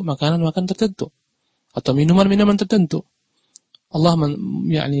macam bentuk makanan-makanan tertentu atau minuman-minuman tertentu. Allah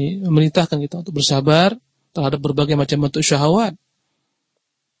memerintahkan kita untuk bersabar terhadap berbagai macam bentuk syahwat,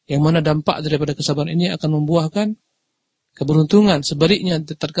 yang mana dampak daripada kesabaran ini akan membuahkan keberuntungan. Sebaliknya,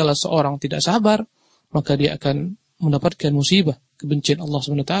 tatkala seorang tidak sabar, maka dia akan mendapatkan musibah, kebencian Allah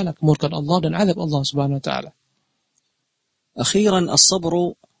Subhanahu wa taala, kemurkaan Allah dan azab Allah Subhanahu wa taala. أخيرا الصبر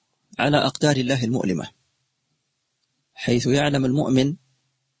على أقدار الله المؤلمة، حيث يعلم المؤمن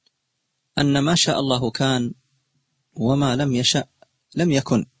أن ما شاء الله كان وما لم يشأ لم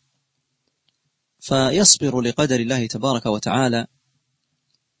يكن، فيصبر لقدر الله تبارك وتعالى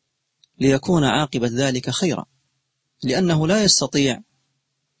ليكون عاقبة ذلك خيرا، لأنه لا يستطيع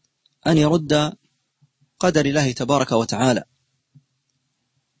أن يرد قدر الله تبارك وتعالى،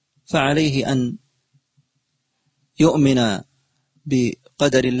 فعليه أن يؤمن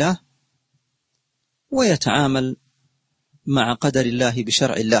بقدر الله ويتعامل مع قدر الله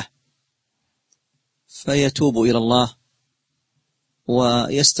بشرع الله، فيتوب إلى الله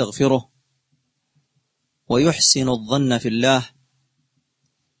ويستغفره ويحسن الظن في الله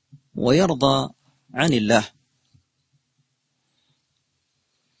ويرضى عن الله.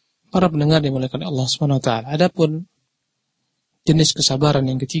 Para pendengar dimuliakan Allah Subhanahu wa taala. Adapun jenis kesabaran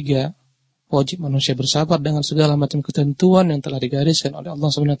yang ketiga, wajib manusia bersabar dengan segala macam ketentuan yang telah digariskan oleh Allah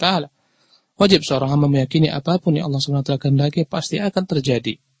Subhanahu wa taala. Wajib seorang hamba meyakini apapun yang Allah Subhanahu wa taala kehendaki pasti akan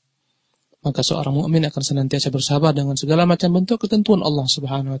terjadi. Maka seorang mukmin akan senantiasa bersabar dengan segala macam bentuk ketentuan Allah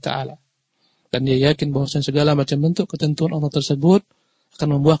Subhanahu wa taala. Dan dia yakin bahwa segala macam bentuk ketentuan Allah tersebut akan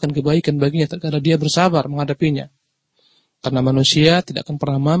membuahkan kebaikan baginya tatkala dia bersabar menghadapinya. Karena manusia tidak akan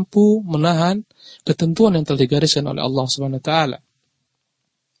pernah mampu menahan ketentuan yang telah digariskan oleh Allah Subhanahu wa taala.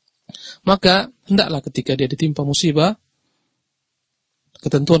 Maka hendaklah ketika dia ditimpa musibah,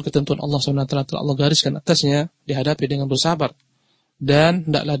 ketentuan-ketentuan Allah Subhanahu wa taala telah Allah gariskan atasnya dihadapi dengan bersabar. Dan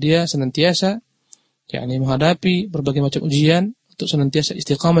hendaklah dia senantiasa menghadapi berbagai macam ujian untuk senantiasa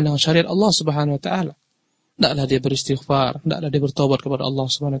istiqamah dengan syariat Allah Subhanahu wa taala. Hendaklah dia beristighfar, hendaklah dia bertobat kepada Allah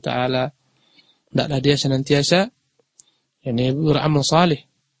Subhanahu wa taala. Hendaklah dia senantiasa beramal salih,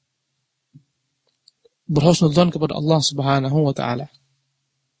 berhusnudzon kepada Allah Subhanahu wa taala.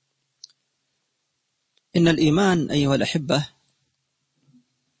 إن الإيمان أيها الأحبة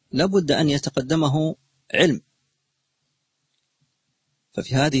لابد أن يتقدمه علم.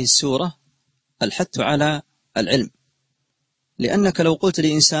 ففي هذه السورة الحث على العلم، لأنك لو قلت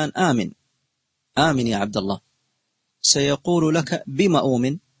لإنسان آمن يا عبد الله، سيقول لك بما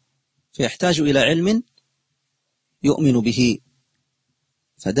أؤمن، فيحتاج إلى علم يؤمن به.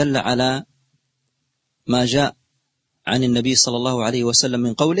 فدل على ما جاء عن النبي صلى الله عليه وسلم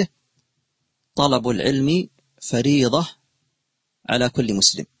من قوله: طلب العلم فريضة على كل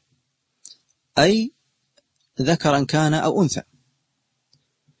مسلم، أي ذكرا كان أو أنثى.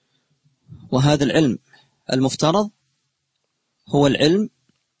 وهذا العلم المفترض هو العلم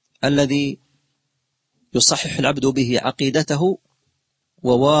الذي يصحح العبد به عقيدته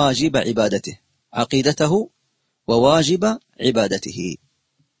وواجب عبادته.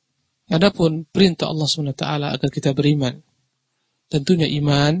 Adapun perintah Allah SWT agar kita beriman, tentunya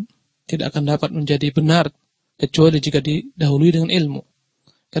iman tidak akan dapat menjadi benar kecuali jika didahului dengan ilmu.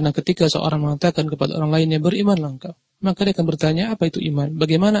 Karena ketika seorang mengatakan kepada orang lainnya berimanlah engkau, maka dia akan bertanya, apa itu iman?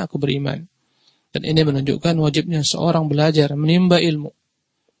 Bagaimana aku beriman? Dan ini menunjukkan wajibnya seorang belajar, menimba ilmu.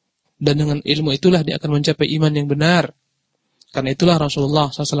 Dan dengan ilmu itulah dia akan mencapai iman yang benar. Karena itulah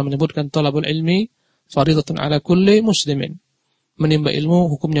Rasulullah SAW menyebutkan talabul ilmi faridatun ala kulli muslimin. Menimba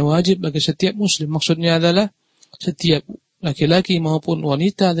ilmu hukumnya wajib bagi setiap muslim. Maksudnya adalah setiap laki-laki maupun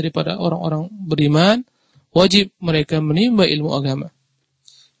wanita daripada orang-orang beriman, wajib mereka menimba ilmu agama.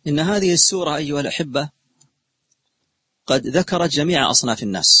 Inna hadhihi as-surah ayyuhal ahibbah qad dhakarat jami'a asnaf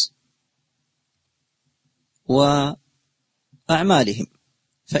an-nas wa a'malihim,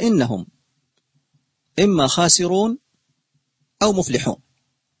 fa innahum imma khasirun aw muflihun.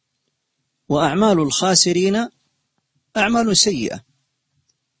 وأعمال الخاسرين أعمال سيئة،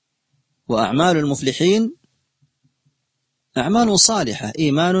 وأعمال المفلحين أعمال صالحة،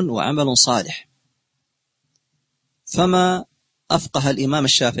 إيمان وعمل صالح. فما أفقه الإمام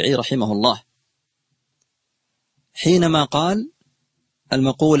الشافعي رحمه الله حينما قال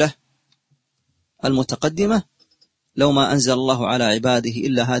المقولة المتقدمة: لو ما أنزل الله على عباده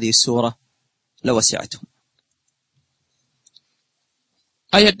إلا هذه السورة لوسعتهم.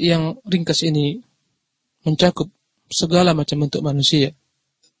 Ayat yang ringkas ini mencakup segala macam bentuk manusia.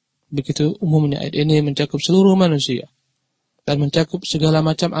 Begitu umumnya ayat ini mencakup seluruh manusia dan mencakup segala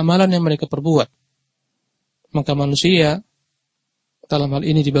macam amalan yang mereka perbuat. Maka manusia dalam hal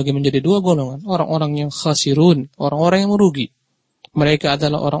ini dibagi menjadi dua golongan, orang-orang yang khasirun, orang-orang yang merugi. Mereka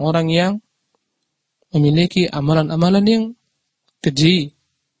adalah orang-orang yang memiliki amalan-amalan yang keji,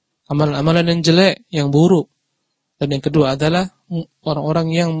 amalan-amalan yang jelek, yang buruk. Dan yang kedua adalah orang-orang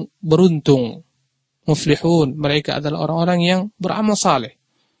yang beruntung, muflihun. Mereka adalah orang-orang yang beramal saleh.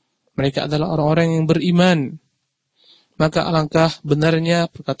 Mereka adalah orang-orang yang beriman. Maka alangkah benarnya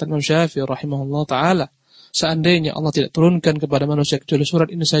perkataan Imam Syafi'i rahimahullah ta'ala, seandainya Allah tidak turunkan kepada manusia kecuali surat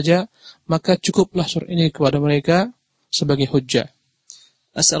ini saja, maka cukuplah surat ini kepada mereka sebagai hujjah.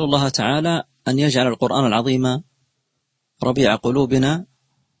 As'alullah ta'ala an yaj'al al-Qur'an al-'azima rabi'a qulubina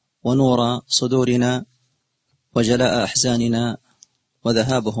wa nura sudurina وجلاء أحزاننا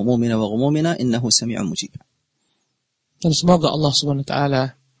وذهاب همومنا وغمومنا إنه سميع مجيب. Dan semoga Allah Subhanahu wa taala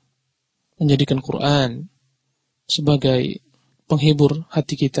menjadikan Quran sebagai penghibur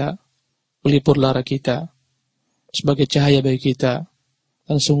hati kita, pelipur lara kita, sebagai cahaya bagi kita.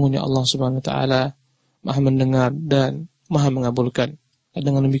 Dan sungguhnya Allah Subhanahu wa taala Maha mendengar dan Maha mengabulkan. Dan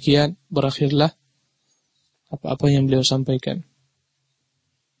dengan demikian berakhirlah apa-apa yang beliau sampaikan.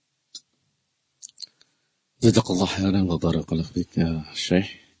 Jazakallah khairan wa barakallahu fiik ya Syekh.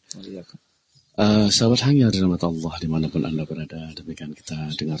 Sahabat hanya dirahmati Allah dimanapun Anda berada, demikian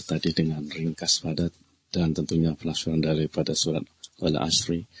kita dengar tadi dengan ringkas padat dan tentunya pelaksanaan daripada surat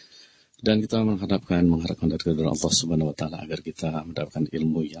Al-Ashr. Dan kita mengharapkan dari Allah Subhanahu wa taala agar kita mendapatkan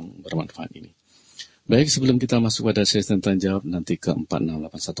ilmu yang bermanfaat ini. Baik, sebelum kita masuk pada sesi tanya jawab nanti ke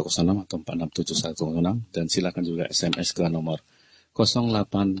 468106 atau 467106, dan silakan juga SMS ke nomor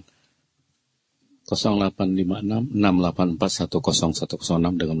 08 0856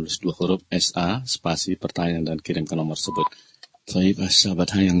 684 dengan menulis 2 huruf SA spasi pertanyaan dan kirim ke nomor tersebut. Baik,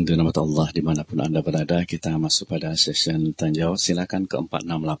 sahabat yang dirahmati Allah dimanapun Anda berada, kita masuk pada sesi tanya jawab. Silakan ke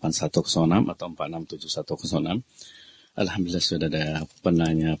 468106 atau 467106. Alhamdulillah sudah ada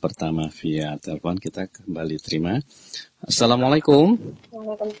penanya pertama via telepon, kita kembali terima. Assalamualaikum.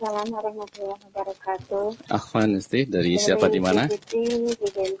 Waalaikumsalam warahmatullahi wabarakatuh. Ahwan Isti, dari siapa di mana? Siti di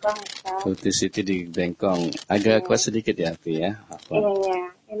Bengkong, Ustaz. Putih Siti di Bengkong. Agak kuat sedikit ya, Ati ya. Iya.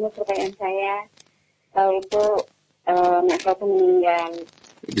 Ini pertanyaan saya. Tahu itu anak saya meninggal.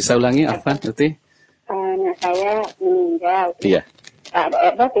 Bisa ulangi Ahwan, Ati? Anak saya meninggal. Iya.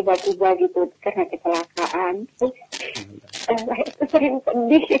 Tiba-tiba gitu karena kecelakaan. Terus itu sering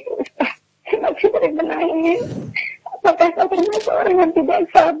sedih. Aku sering menangis. Apakah saya termasuk orang yang tidak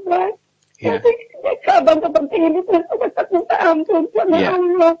sabar? Ya. Tidak sabar seperti ini terus tetap minta ampun sama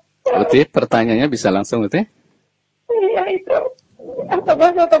Allah. Uti, pertanyaannya bisa langsung Uti? Iya itu.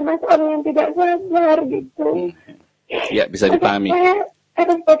 Apakah saya termasuk orang yang tidak sabar gitu? Ya, bisa dipahami. Saya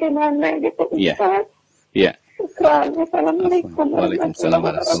harus bagaimana gitu. Iya. Iya. Assalamualaikum Waalaikumsalam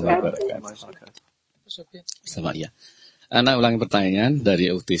warahmatullahi wabarakatuh. Sama ya. Anak ulangi pertanyaan dari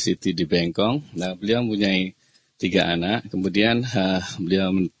Uti Siti di Bengkong. Nah, beliau mempunyai 3 anak. Kemudian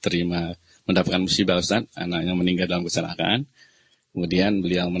beliau mendapatkan musibah Ustaz, anaknya meninggal dalam kecelakaan. Kemudian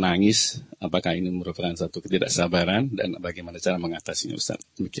beliau menangis. Apakah ini merupakan satu ketidaksabaran dan bagaimana cara mengatasinya Ustaz?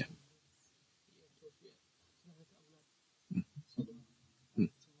 Demikian.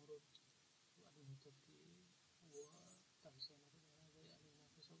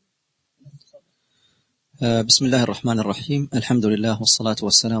 بسم الله الرحمن الرحيم. الحمد لله والصلاة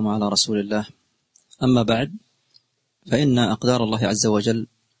والسلام على رسول الله. أما بعد، فإن أقدار الله عز وجل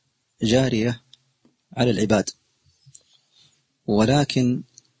جارية على العباد، ولكن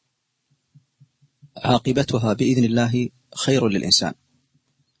عاقبتها بإذن الله خير للإنسان.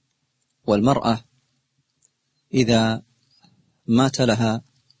 والمرأة إذا مات لها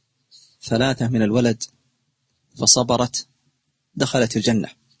 3 من الولد فصبرت دخلت الجنة.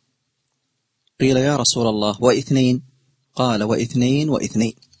 قيل يا رسول الله و2؟ قال و2 و2.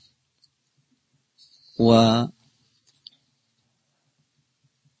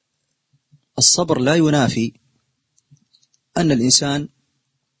 والصبر لا ينافي أن الإنسان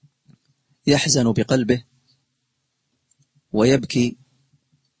يحزن بقلبه ويبكي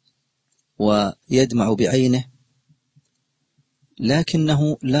ويدمع بعينه،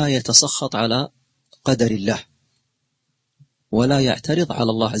 لكنه لا يتسخط على قدر الله ولا يعترض على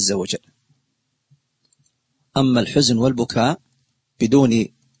الله عز وجل. أما الحزن والبكاء بدون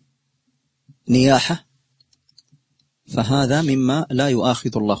نياحة فهذا مما لا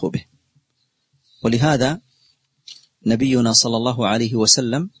يؤاخذ الله به. ولهذا نبينا صلى الله عليه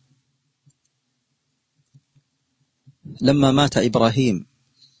وسلم لما مات إبراهيم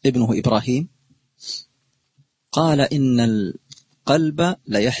ابنه إبراهيم قال إن القلب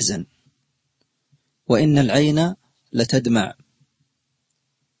ليحزن وإن العين لتدمع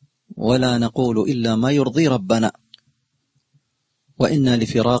ولا نقول إلا ما يرضي ربنا وإنا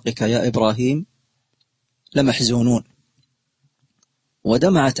لفراقك يا إبراهيم لمحزونون.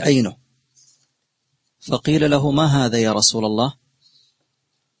 ودمعت عينه، فقيل له ما هذا يا رسول الله؟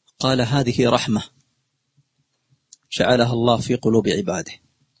 قال هذه رحمة جعلها الله في قلوب عباده،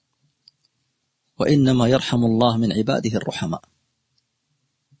 وإنما يرحم الله من عباده الرحماء.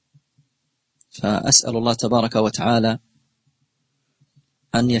 فأسأل الله تبارك وتعالى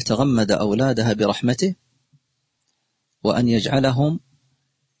أن يتغمد أولادها برحمته وأن يجعلهم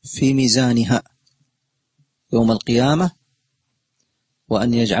في ميزانها يوم القيامة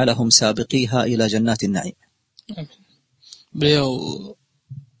وأن يجعلهم سابقيها إلى جنات النعيم. Beliau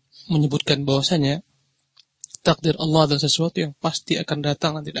menyebutkan bahwasanya takdir Allah adalah sesuatu yang pasti akan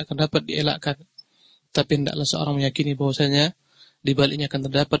datang dan tidak akan dapat dielakkan. Tapi hendaklah seorang meyakini bahwasanya di baliknya akan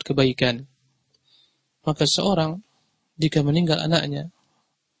terdapat kebaikan. Maka seorang jika meninggal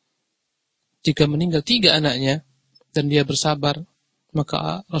 3 anaknya dan dia bersabar,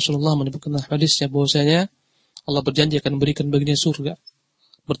 maka Rasulullah menyebutkan hadisnya bahwasanya Allah berjanji akan memberikan baginya surga.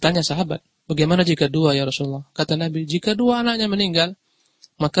 Bertanya sahabat, bagaimana jika 2 ya Rasulullah? Kata Nabi, jika 2 anaknya meninggal,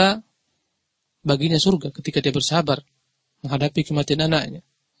 maka baginya surga ketika dia bersabar menghadapi kematian anaknya.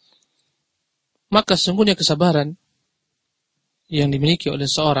 Maka sesungguhnya kesabaran yang dimiliki oleh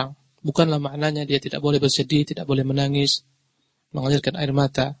seorang bukanlah maknanya dia tidak boleh bersedih, tidak boleh menangis, mengalirkan air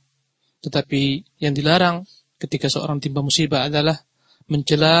mata. Tetapi yang dilarang ketika seorang timpa musibah adalah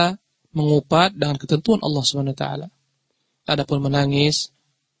mencela mengupat dengan ketentuan Allah Subhanahu wa taala. Adapun menangis,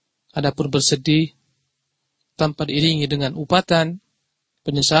 adapun bersedih tanpa diiringi dengan upatan,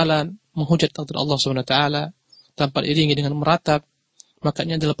 penyesalan, menghujat takdir Allah Subhanahu wa taala, tanpa diiringi dengan meratap, maka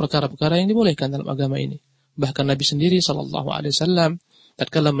ini adalah perkara-perkara yang dibolehkan dalam agama ini. Bahkan Nabi sendiri sallallahu alaihi wasallam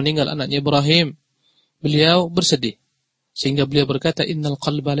tatkala meninggal anaknya Ibrahim, beliau bersedih sehingga beliau berkata, innal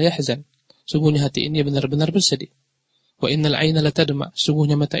qalba la yahzan, sungguhnya hati ini benar-benar bersedih. Wa innal 'aina la tadma,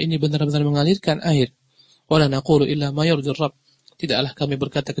 sungguhnya mata ini benar-benar mengalirkan air. Wala naqulu illa ma yurdi Rabb, tidaklah kami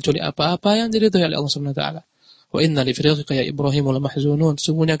berkata kecuali apa-apa yang diridhai oleh Allah Subhanahu wa taala. Wa inna li firaqika ya Ibrahim la mahzunun,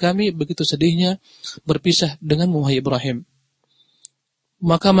 sungguhnya kami begitu sedihnya berpisah denganmu wahai Ibrahim.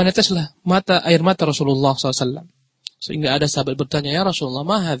 Maka meneteslah air mata Rasulullah SAW. Sehingga ada sahabat bertanya, ya Rasulullah,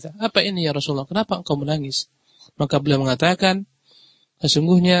 ma hadza? Apa ini ya Rasulullah? Kenapa engkau menangis? Maka beliau mengatakan,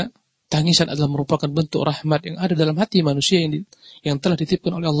 sesungguhnya tangisan adalah merupakan bentuk rahmat yang ada dalam hati manusia yang telah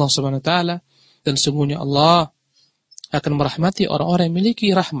dititipkan oleh Allah Subhanahu wa taala, dan sesungguhnya Allah akan merahmati orang-orang yang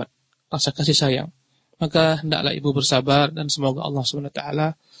memiliki rahmat, rasa kasih sayang. Maka hendaklah ibu bersabar dan semoga Allah Subhanahu wa taala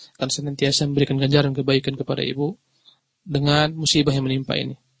akan senantiasa memberikan ganjaran kebaikan kepada ibu dengan musibah yang menimpa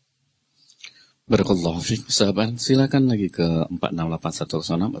ini. Barakallahu fiik, sahabat. Silakan lagi ke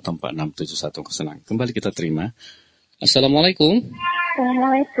 468106 atau 467106. Kembali kita terima. Assalamualaikum.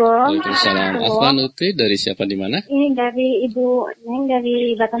 Assalamualaikum. Waalaikumsalam. Afwan Uti, dari siapa di mana? Ini dari Ibu Neng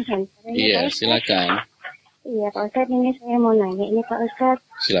dari Batam Center. Iya, silakan. Iya, Pak Ustadz, ini saya mau nanya. Ini Pak Ustadz.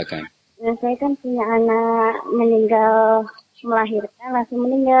 Silakan. Nah, saya kan punya anak meninggal, melahirkan langsung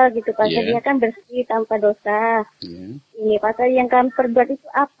meninggal gitu Pak. Yeah. Dia kan bersih tanpa dosa. Yeah. Ini Pak Ustadz, yang kami perbuat itu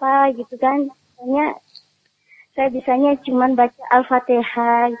apa gitu kan? Soalnya saya bisanya cuma baca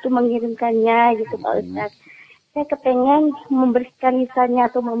Al-Fatihah, itu mengirimkannya gitu Pak Ustadz. Saya kepengen membersihkan nisannya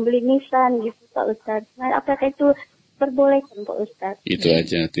atau membeli nisan gitu Pak Ustadz. Nah, apakah itu perbolehkan Pak Ustadz? Itu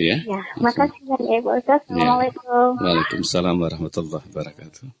aja tuh ya. Ya, makasih ya Pak Ustadz. Assalamualaikum. Waalaikumsalam warahmatullahi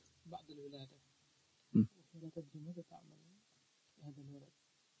wabarakatuh.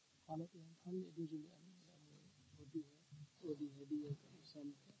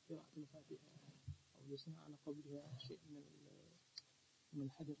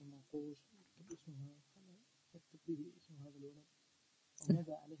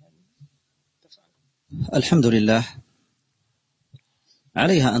 الحمد لله،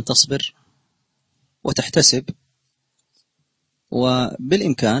 عليها أن تصبر وتحتسب،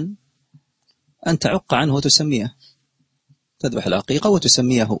 وبالإمكان أن تعق عنه وتسميه، تذبح العقيقة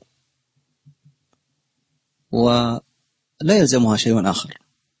وتسميه، ولا يلزمها شيء آخر،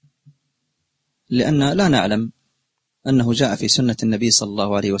 لأن لا نعلم أنه جاء في سنة النبي صلى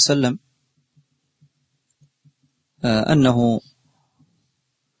الله عليه وسلم أنه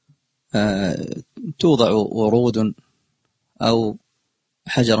توضع ورود أو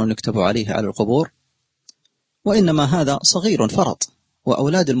حجر يكتب عليه على القبور، وإنما هذا صغير فرط،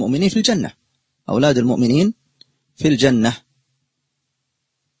 وأولاد المؤمنين في الجنة، أولاد المؤمنين في الجنة،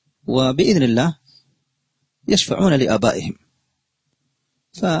 وبإذن الله يشفعون لآبائهم.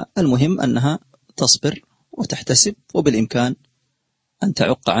 فالمهم أنها تصبر وتحتسب، وبالإمكان أن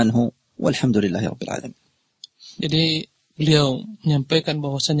تعق عنه، والحمد لله رب العالمين. Jadi beliau menyampaikan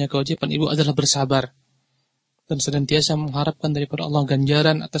bahwasanya kewajiban ibu adalah bersabar dan senantiasa mengharapkan daripada Allah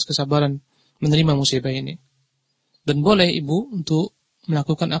ganjaran atas kesabaran menerima musibah ini. Dan boleh ibu untuk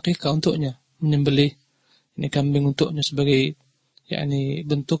melakukan akikah untuknya, menyembelih ini kambing untuknya sebagai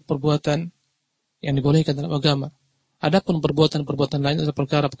bentuk perbuatan yang dibolehkan dalam agama. Adapun perbuatan-perbuatan lain adalah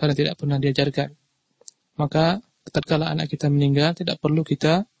perkara-perkara yang tidak pernah diajarkan. Maka tatkala anak kita meninggal, tidak perlu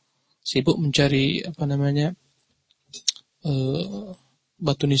kita sibuk mencari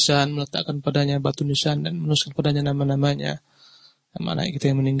batu nisan, meletakkan padanya batu nisan dan menuliskan padanya nama-namanya nama anak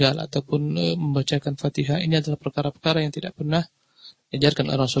kita yang meninggal, ataupun membacakan Fatihah. Ini adalah perkara-perkara yang tidak pernah diajarkan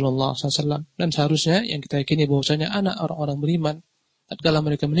oleh Rasulullah SAW. Dan seharusnya yang kita yakini bahwasanya anak orang-orang beriman, tatkala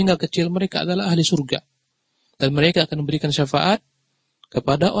mereka meninggal kecil, mereka adalah ahli surga dan mereka akan memberikan syafaat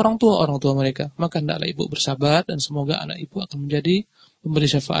kepada orang tua mereka. Maka hendaklah ibu bersabar dan semoga anak ibu akan menjadi pemberi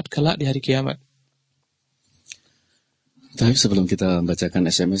syafaat kelak di hari kiamat. Tapi sebelum kita membacakan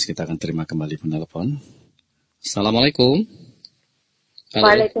SMS, kita akan terima kembali penelpon. Assalamualaikum. Halo.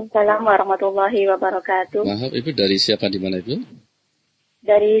 Waalaikumsalam warahmatullahi wabarakatuh. Maaf, Ibu dari siapa di mana Ibu?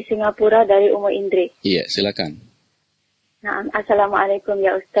 Dari Singapura, dari Umu Indri. Iya, silakan. Nah, assalamualaikum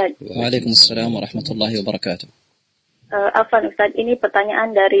ya Ustaz. Waalaikumsalam warahmatullahi wabarakatuh. Afwan Ustaz, ini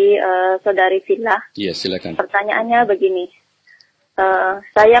pertanyaan dari saudari Villa. Iya, silakan. Pertanyaannya begini.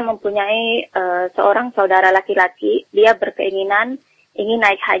 Saya mempunyai seorang saudara laki-laki, dia berkeinginan ingin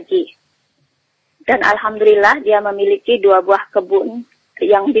naik haji. Dan alhamdulillah dia memiliki 2 buah kebun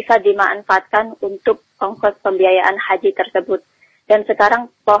yang bisa dimanfaatkan untuk ongkos pembiayaan haji tersebut. Dan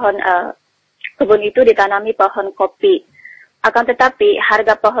sekarang kebun itu ditanami pohon kopi. Akan tetapi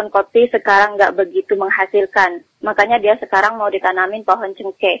harga pohon kopi sekarang nggak begitu menghasilkan. Makanya dia sekarang mau ditanamin pohon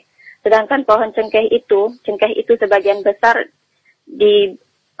cengkeh. Sedangkan pohon cengkeh itu sebagian besar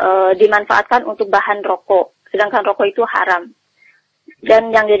dimanfaatkan untuk bahan rokok. Sedangkan rokok itu haram. Dan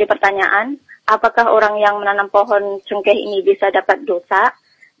yang jadi pertanyaan, apakah orang yang menanam pohon cengkeh ini bisa dapat dosa?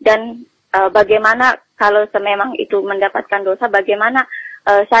 Dan bagaimana kalau memang itu mendapatkan dosa, bagaimana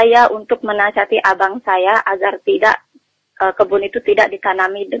saya untuk menasihati abang saya agar tidak kebun itu tidak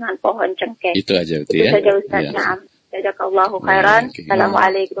ditanami dengan pohon cengkeh. Itu aja itu ya. Saja Ustaz. Naam. Jazakallahu khairan.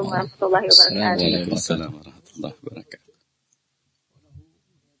 Assalamualaikum warahmatullahi wabarakatuh. Waalaikumsalam warahmatullahi wabarakatuh.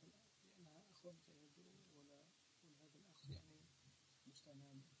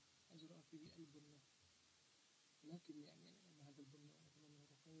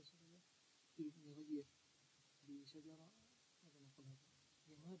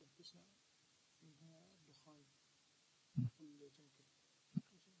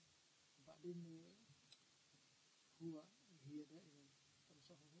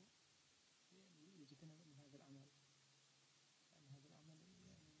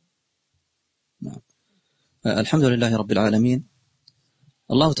 الحمد لله رب العالمين.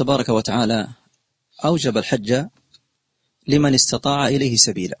 الله تبارك وتعالى أوجب الحج لمن استطاع إليه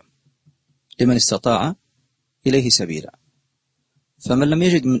سبيلا، لمن استطاع إليه سبيلا. فمن لم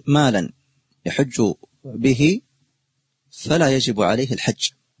يجد مالا يحج به فلا يجب عليه الحج،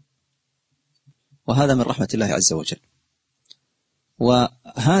 وهذا من رحمة الله عز وجل.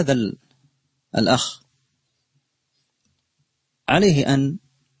 وهذا الأخ عليه أن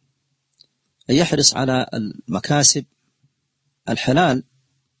يحرص على المكاسب الحلال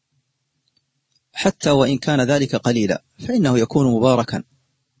حتى وإن كان ذلك قليلا، فإنه يكون مباركا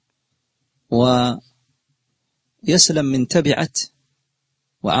ويسلم من تبعة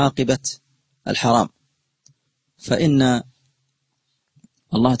وعاقبة الحرام. فإن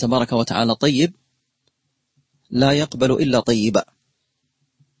الله تبارك وتعالى طيب لا يقبل إلا طيبا،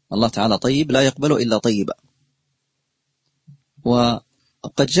 الله تعالى طيب لا يقبل إلا طيبا.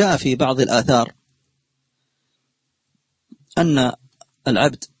 وقد جاء في بعض الآثار أن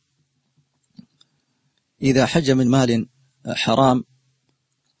العبد إذا حج من مال حرام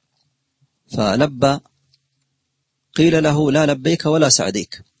فلبى قيل له لا لبيك ولا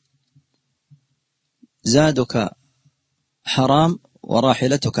سعديك، زادك حرام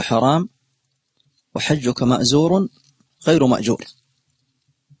وراحلتك حرام وحجك مأزور غير مأجور.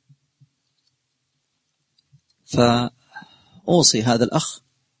 فأوصي هذا الأخ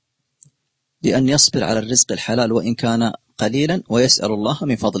بأن يصبر على الرزق الحلال وإن كان قليلا، ويسأل الله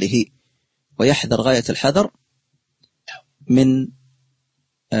من فضله، ويحذر غاية الحذر من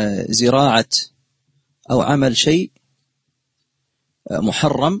زراعة أو عمل شيء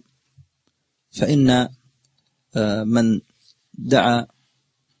محرم، فإن من دعا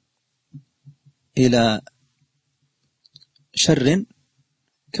إلى شر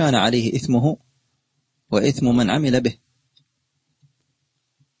كان عليه إثمه وإثم من عمل به،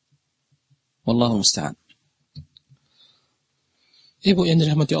 والله المستعان. Ibu yang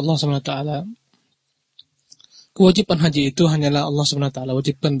dirahmati Allah SWT, kewajiban haji itu hanyalah Allah SWT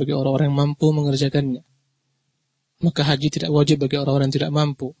wajibkan bagi orang-orang yang mampu mengerjakannya. Maka haji tidak wajib bagi orang-orang yang tidak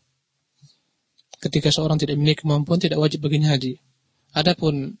mampu. Ketika seorang tidak memiliki kemampuan, tidak wajib baginya haji.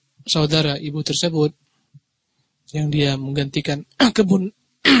 Adapun saudara ibu tersebut yang dia menggantikan kebun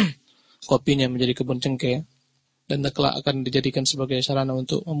kopinya menjadi kebun cengkeh dan kelak akan dijadikan sebagai sarana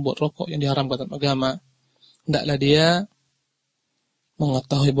untuk membuat rokok yang diharamkan dalam agama, hendaklah dia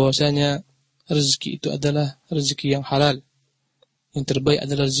mengetahui bahwasanya rezeki itu adalah rezeki yang halal. Yang terbaik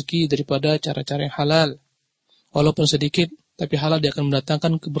adalah rezeki daripada cara-cara yang halal. Walaupun sedikit, tapi halal dia akan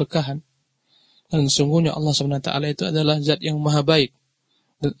mendatangkan keberkahan. Dan sesungguhnya Allah SWT itu adalah zat yang maha baik.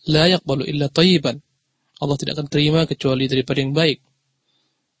 La yaqbalu illa thayyiban. Allah tidak akan terima kecuali daripada yang baik.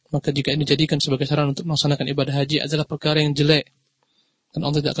 Maka jika ini dijadikan sebagai sarana untuk melaksanakan ibadah haji adalah perkara yang jelek. Dan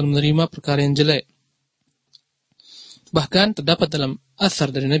Allah tidak akan menerima perkara yang jelek. Bahkan terdapat dalam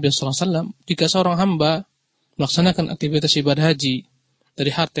asar dari Nabi SAW, jika seorang hamba melaksanakan aktivitas ibadah haji dari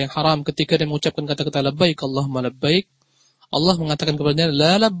harta yang haram, ketika dia mengucapkan kata-kata labbaik Allahumma labbaik, Allah mengatakan kepadanya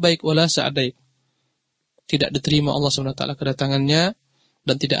la labbaik wa la sa'daik. Tidak diterima Allah SWT kedatangannya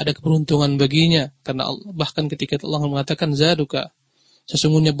dan tidak ada keberuntungan baginya, karena Allah, bahkan ketika Allah mengatakan zaduka,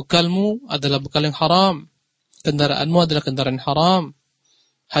 sesungguhnya bekalmu adalah bekal yang haram, kendaraanmu adalah kendaraan haram,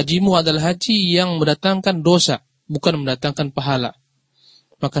 hajimu adalah haji yang mendatangkan dosa, bukan mendatangkan pahala.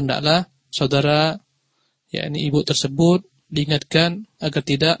 Maka hendaklah saudara, yakni ibu tersebut, diingatkan agar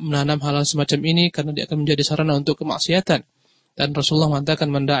tidak menanam hal-hal semacam ini karena dia akan menjadi sarana untuk kemaksiatan. Dan Rasulullah mengatakan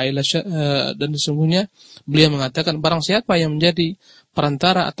dan sesungguhnya beliau mengatakan barang siapa yang menjadi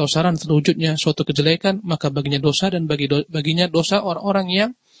perantara atau sarana terwujudnya suatu kejelekan, maka baginya dosa dan baginya dosa orang-orang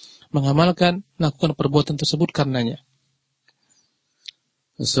yang mengamalkan melakukan perbuatan tersebut karenanya.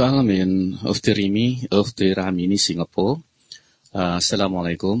 Soal min Ufti Ramini Singapura.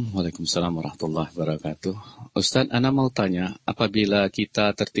 Assalamualaikum. Waalaikumsalam warahmatullahi wabarakatuh. Ustaz, ana mau tanya, apabila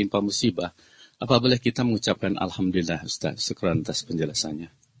kita tertimpa musibah, apa boleh kita mengucapkan Alhamdulillah, Ustaz? Syukran atas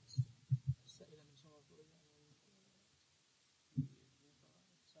penjelasannya.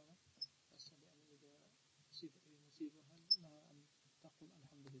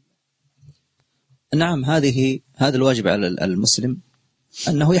 نعم، هذا الواجب على المسلم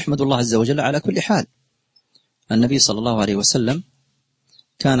أنه يحمد الله عز وجل على كل حال. النبي صلى الله عليه وسلم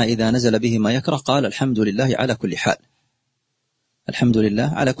كان إذا نزل به ما يكره قال الحمد لله على كل حال. الحمد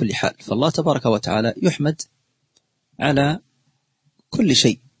لله على كل حال. فالله تبارك وتعالى يحمد على كل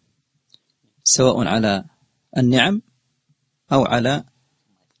شيء، سواء على النعم أو على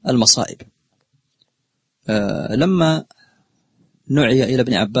المصائب. لما نعي إلى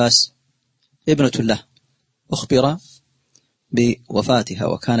ابن عباس ابنة له أخبر بوفاتها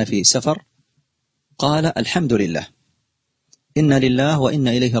وكان في سفر، قال الحمد لله إنا لله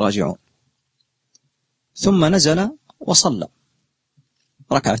وإنا إليه راجعون، ثم نزل وصلى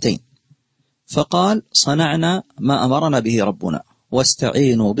ركعتين فقال صنعنا ما أمرنا به ربنا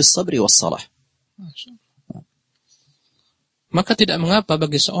واستعينوا بالصبر والصلاة. Maka tidak mengapa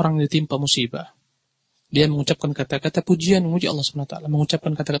bagi seorang yang ditimpa musibah dia mengucapkan kata-kata pujian, memuji Allah SWT,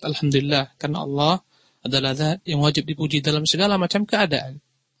 mengucapkan kata-kata Alhamdulillah, karena Allah adalah zat yang wajib dipuji dalam segala macam keadaan.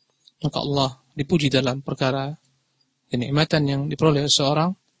 Maka Allah dipuji dalam perkara kenikmatan yang diperoleh oleh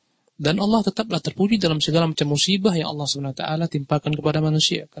seorang, dan Allah tetaplah terpuji dalam segala macam musibah yang Allah SWT timpakan kepada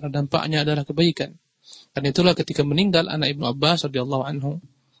manusia, karena dampaknya adalah kebaikan. Karena itulah ketika meninggal anak Ibnu Abbas radhiyallahu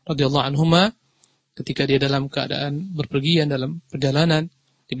anhuma, ketika dia dalam keadaan berpergian dalam perjalanan,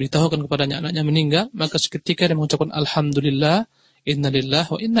 diberitahukan kepadanya anaknya meninggal, maka seketika dia mengucapkan Alhamdulillah, inna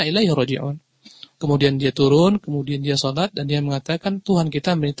lillahi wa inna ilaihi raji'un. Kemudian dia turun, kemudian dia salat, dan dia mengatakan Tuhan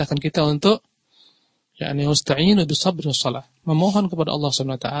kita memerintahkan kita untuk wasta'inu bis-sabri was-shalah, memohon kepada Allah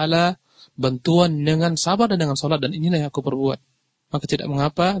SWT bantuan dengan sabar dan dengan salat, dan inilah yang aku perbuat. Maka tidak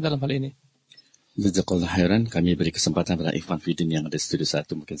mengapa dalam hal ini. Jazakallahu khairan. Kami beri kesempatan pada Ikhwan Fidin yang ada di studio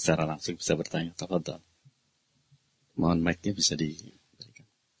 1 mungkin secara langsung bisa bertanya. Tafadhal. Mohon mic-nya bisa diberikan.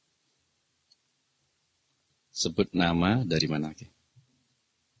 Sebut nama dari mana?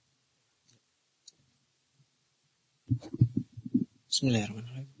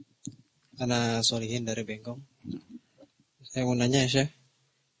 Bismillahirrahmanirrahim. Ana Solihin dari Bengkong. Saya mau nanya ya, Syekh.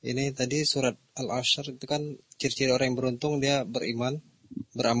 Ini tadi surat Al-Ashr itu kan ciri-ciri orang yang beruntung, dia beriman,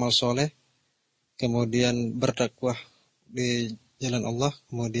 beramal soleh, kemudian berdakwah di jalan Allah,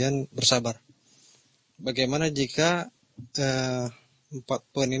 kemudian bersabar. Bagaimana jika 4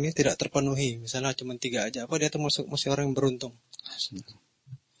 poin ini tidak terpenuhi, misalnya cuma 3 aja, apa dia termasuk masih orang yang beruntung?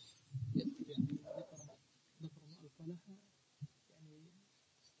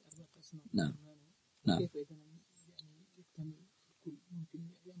 نعم.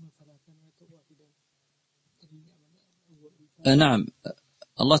 نعم،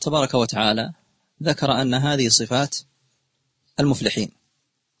 الله تبارك وتعالى ذكر أن هذه صفات المفلحين،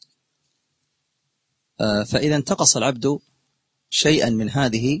 فإذا انتقص العبد شيئا من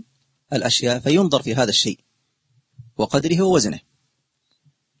هذه الأشياء فينظر في هذا الشيء وقدره ووزنه،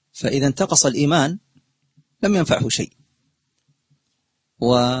 فإذا انتقص الإيمان لم ينفعه شيء،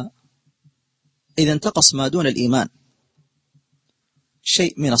 وإذا انتقص ما دون الإيمان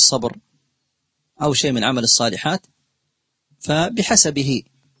شيء من الصبر أو شيء من عمل الصالحات فبحسبه،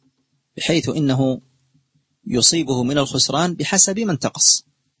 بحيث إنه يصيبه من الخسران بحسب ما انتقص.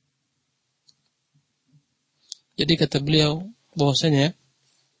 Jadi kata beliau bahwasanya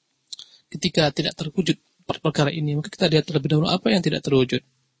ketika tidak terwujud perkara ini, maka kita lihat terlebih dahulu apa yang tidak terwujud,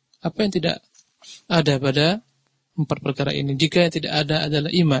 apa yang tidak ada pada 4 perkara ini. Jika yang tidak ada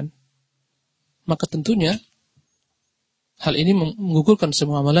adalah iman, maka tentunya hal ini menggugurkan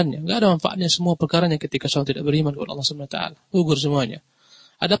semua amalannya. Enggak ada manfaatnya semua perkaranya ketika seorang tidak beriman kepada Allah Subhanahu wa taala. Gugur semuanya.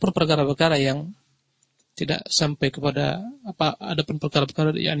 Ada perkara-perkara yang tidak sampai kepada ada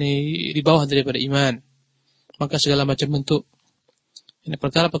perkara-perkara yakni di bawah daripada iman. Maka segala macam bentuk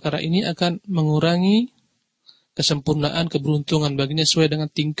perkara-perkara ini akan mengurangi kesempurnaan keberuntungan baginya sesuai dengan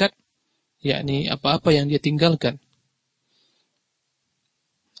tingkat yakni apa-apa yang dia tinggalkan.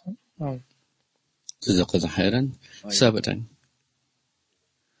 Jazakallahu khairan. Sahabat.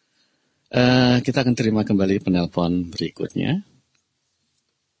 Kita akan terima kembali penelpon berikutnya.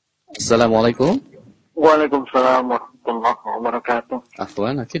 Assalamualaikum. Waalaikumsalam warahmatullahi wabarakatuh.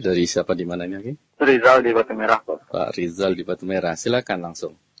 Afwan, Aki dari siapa di mana ini, Aki? Rizal di Batu Merah, Pak. Pak Rizal di Batu Merah, silakan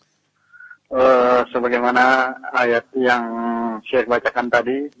langsung. Sebagaimana ayat yang Syekh bacakan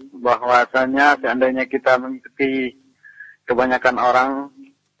tadi, bahwasanya seandainya kita mengikuti kebanyakan orang,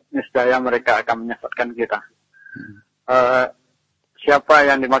 niscaya mereka akan menyesatkan kita. Siapa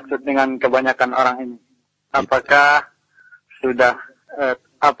yang dimaksud dengan kebanyakan orang ini? Apakah sudah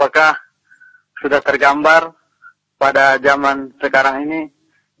tergambar pada zaman sekarang ini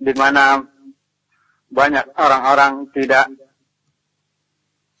di mana banyak orang-orang tidak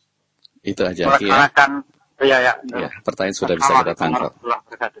itu aja ya. Ya, pertanyaan sudah bisa kita tangkap.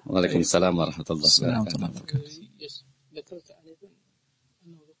 Waalaikumsalam warahmatullahi wabarakatuh.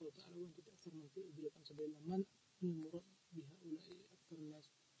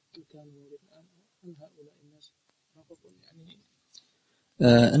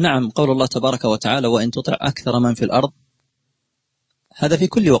 نعم، قول الله تبارك وتعالى وإن تطع أكثر من في الأرض، هذا في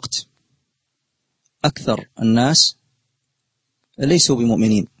كل وقت. أكثر الناس ليسوا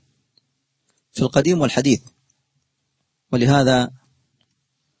بمؤمنين في القديم والحديث، ولهذا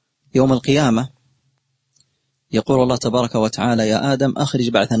يوم القيامة يقول الله تبارك وتعالى يا آدم أخرج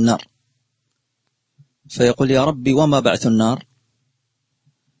بعث النار، فيقول يا ربي وما بعث النار؟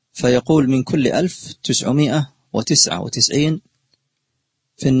 فيقول من كل 1999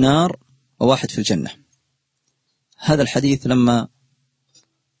 في النار وواحد في الجنة. هذا الحديث لما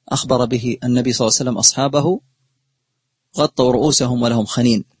أخبر به النبي صلى الله عليه وسلم أصحابه غطوا رؤوسهم ولهم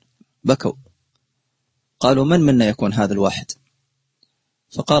خنين، بكوا، قالوا من منا يكون هذا الواحد؟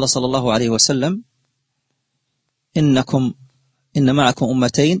 فقال صلى الله عليه وسلم إن معكم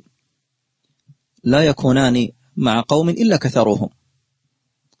أمتين لا يكونان مع قوم إلا كثروهم،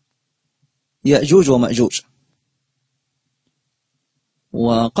 يأجوج ومأجوج.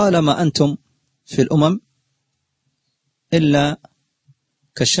 وقال ما أنتم في الأمم إلا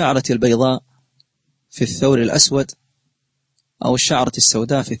كالشعرة البيضاء في الثور الأسود أو الشعرة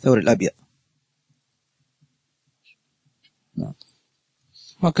السوداء في الثور الأبيض.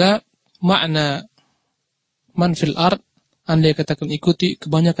 Maka makna man fil ard, andai katakan ikuti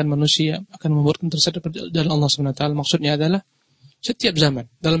kebanyakan manusia akan membuatkan tersesat dari Allah SWT. Maksudnya adalah setiap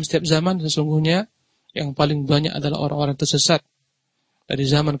zaman, dalam setiap zaman sesungguhnya yang paling banyak adalah orang-orang tersesat dari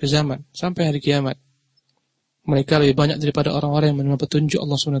zaman ke zaman sampai hari kiamat. Mereka lebih banyak daripada orang-orang yang menerima petunjuk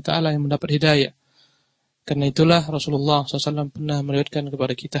Allah SWT yang mendapat hidayah. Karena itulah Rasulullah SAW pernah meriwayatkan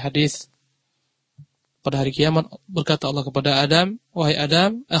kepada kita hadis, pada hari kiamat berkata Allah kepada Adam, wahai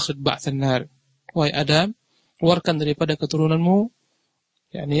Adam, akhrij ba'tsan nar. Wahai Adam, keluarkan daripada keturunanmu,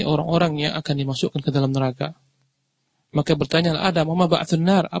 yakni orang-orang yang akan dimasukkan ke dalam neraka. Maka bertanya Adam, "Ma ba'tsun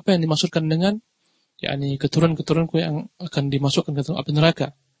nar?" Apa yang dimaksudkan dengan yakni keturunan-keturunanku yang akan dimasukkan ke dalam api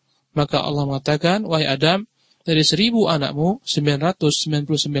neraka? Maka Allah mengatakan, "Wahai Adam, dari 1000 anakmu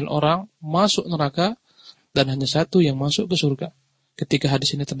 999 orang masuk neraka dan hanya 1 yang masuk ke surga." Ketika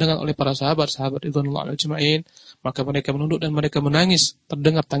hadis ini terdengar oleh para sahabat ridwanullah ajma'in, maka mereka menunduk dan mereka menangis,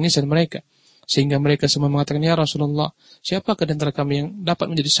 terdengar tangisan mereka. Sehingga mereka semua mengatakan, "Ya Rasulullah, siapakah di antara kami yang dapat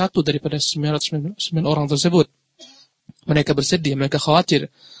menjadi 1 daripada 999 orang tersebut?" Mereka bersedih, mereka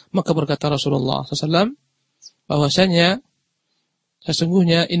khawatir. Maka berkata Rasulullah SAW bahwasanya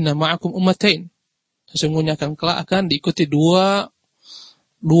sesungguhnya inna ma'akum ummatain, sesungguhnya akan diikuti dua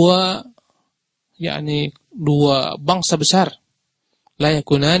bangsa besar. La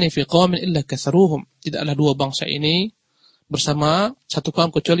yakunani fi qaumin illa katharuhum, tidaklah 2 bangsa ini bersama satu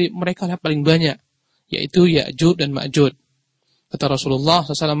kaum kecuali mereka lah paling banyak, yaitu Ya'juj dan Ma'juj. Kata Rasulullah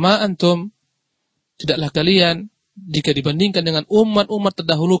SAW, "Ma antum, tidaklah kalian jika dibandingkan dengan umat-umat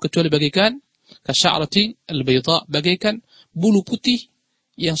terdahulu kecuali bagaikan kasya'rati al-bayda, bagaikan bulu putih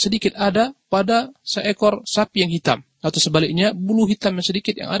yang sedikit ada pada seekor sapi yang hitam, atau sebaliknya bulu hitam yang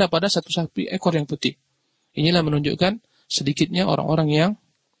sedikit yang ada pada satu sapi ekor yang putih." Inilah menunjukkan sedikitnya orang-orang yang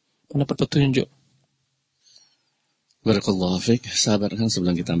mendapat petunjuk. Barakallahu fiik. Sahabat kan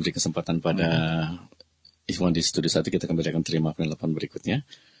sebelum kita beri kesempatan pada ikhwan di studio satu, kita kembali akan terima penelpon berikutnya.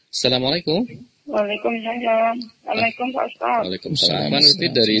 Assalamualaikum. Waalaikumsalam. Assalamualaikum Pak Ustaz. Waalaikumsalam.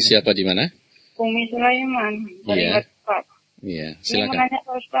 Itu dari siapa di mana? Umi Sulaiman dari Batak. Iya, silakan. silakan. Nanya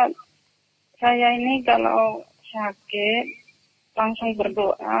Pak Ustaz, saya ini kalau sakit langsung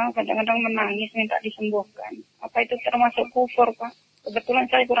berdoa, kadang-kadang menangis minta disembuhkan. Apa itu termasuk kufur, Pak? Kebetulan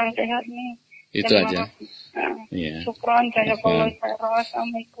saya kurang sehat nih. Itu aja. Iya. Syukron, jazakallahu khairan.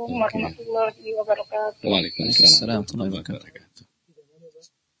 Assalamualaikum warahmatullahi wabarakatuh. Waalaikumsalam warahmatullahi wabarakatuh.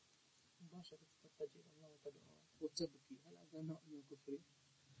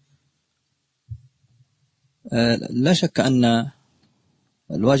 لا شك أن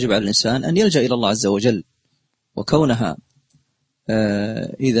الواجب على الإنسان أن يلجأ إلى الله عز وجل، وكونها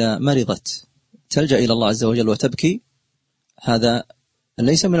إذا مرضت تلجأ إلى الله عز وجل وتبكي، هذا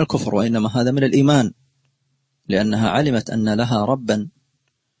ليس من الكفر، وإنما هذا من الإيمان، لأنها علمت أن لها ربا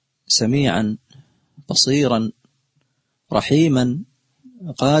سميعا بصيرا رحيما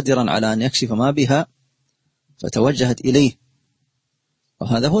قادرا على أن يكشف ما بها، فتوجهت إليه،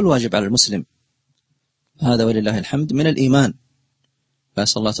 وهذا هو الواجب على المسلم. هذا ولله الحمد من الإيمان،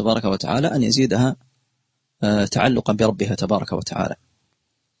 فأسأل الله تبارك وتعالى أن يزيدها تعلقا بربها تبارك وتعالى.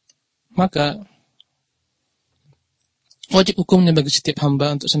 Maka wajib hukumnya bagi setiap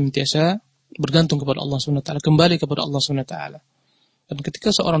hamba untuk senantiasa bergantung kepada Allah SWT, kembali kepada Allah SWT. Dan ketika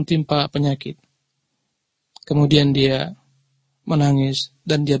seorang timpa penyakit, kemudian dia menangis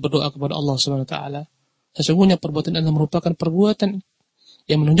dan dia berdoa kepada Allah SWT, sesungguhnya perbuatan itu merupakan perbuatan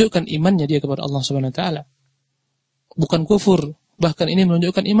yang menunjukkan imannya dia kepada Allah SWT. Bukan kufur, bahkan ini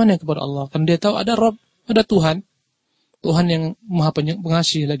menunjukkan imannya kepada Allah. Karena dia tahu ada Rabb, ada Tuhan yang maha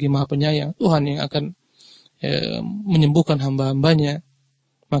pengasih lagi maha penyayang, Tuhan yang akan menyembuhkan hamba-hambanya.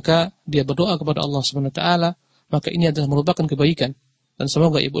 Maka dia berdoa kepada Allah SWT, maka ini adalah merupakan kebaikan. Dan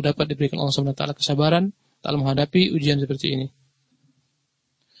semoga ibu dapat diberikan Allah SWT kesabaran dalam menghadapi ujian seperti ini.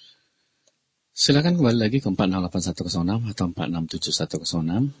 Silakan kembali lagi ke 408-106 atau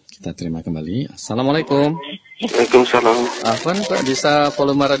 467-106. Kita terima kembali. Assalamualaikum. Waalaikumsalam. Afwan, Pak, bisa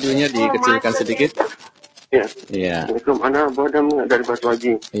volume radionya dikecilkan sedikit? Ya. Iya. Assalamualaikum, Ana Bodam dari Batu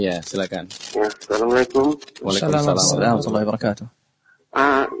Haji. Iya, silakan. Ya, Assalamualaikum. Waalaikumsalam warahmatullahi wabarakatuh.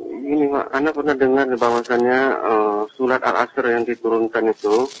 Ini Pak, Ana pernah dengar bahwasannya surat Al-Ashr yang diturunkan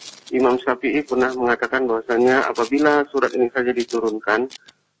itu, Imam Syafi'i pernah mengatakan bahwasannya apabila surat ini saja diturunkan,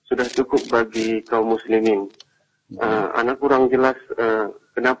 sudah cukup bagi kaum muslimin. Ana kurang jelas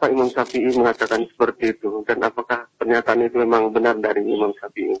kenapa Imam Syafi'i mengatakan seperti itu, dan apakah pernyataan itu memang benar dari Imam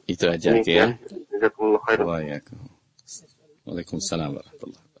Syafi'i. Itu aja ya. Jazakumullah khairan. Waalaikumsalam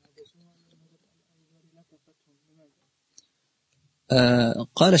warahmatullahi wabarakatuh.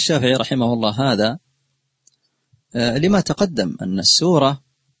 قال الشافعي رحمه الله هذا لما تقدم أن السورة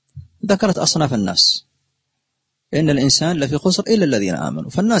ذكرت أصناف الناس، إن الإنسان لفي خسر إلا الذين آمنوا،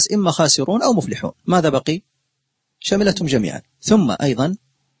 فالناس إما خاسرون أو مفلحون، ماذا بقي؟ شملتهم جميعا. ثم أيضا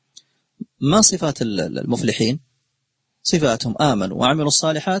ما صفات المفلحين؟ صفاتهم آمنوا وعملوا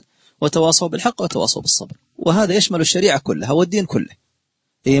الصالحات وتواصوا بالحق وتواصوا بالصبر، وهذا يشمل الشريعة كلها والدين كله،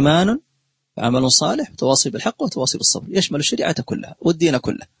 إيمان عمل صالح وتواصي بالحق وتواصي بالصبر، يشمل الشريعة كلها والدين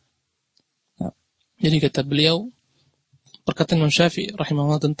كله. Jadi kata beliau, perkataan Imam Syafi'i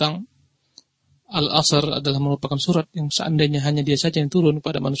rahimahullah tentang Al-Ashr adalah merupakan surat yang seandainya hanya dia saja yang turun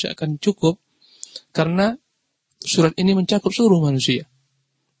pada manusia akan cukup, karena surat ini mencakup seluruh manusia.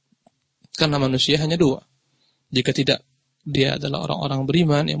 Karena manusia hanya dua. Jika tidak dia adalah orang-orang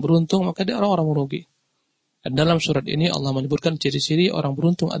beriman yang beruntung, maka dia orang-orang merugi. Dan dalam surat ini Allah menyebutkan ciri-ciri orang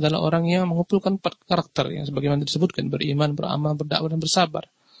beruntung adalah orang yang mengumpulkan 4 karakter yang sebagaimana disebutkan: beriman, beramal, berdakwah, dan bersabar.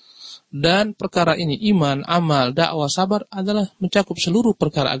 Dan perkara ini, iman, amal, dakwah, sabar, adalah mencakup seluruh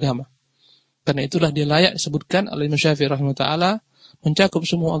perkara agama. Karena itulah dia layak disebutkan oleh Imam Syafi'i rahimahullah ta'ala, mencakup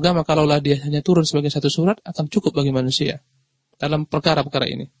semua agama. Kalaulah dia hanya turun sebagai satu surat, akan cukup bagi manusia dalam perkara-perkara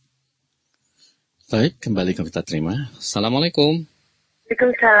ini. Baik, kembali kita terima. Assalamualaikum.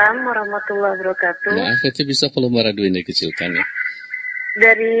 Waalaikumsalam warahmatullahi wabarakatuh. Maaf, itu bisa volume radio ini kecilkan ya.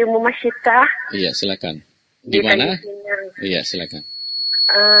 Dari Mumasyitah. Iya, silakan. Di mana? Iya, silakan.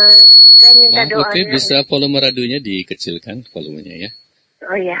 Saya minta doanya. Maaf, bisa volume radionya dikecilkan volumenya ya.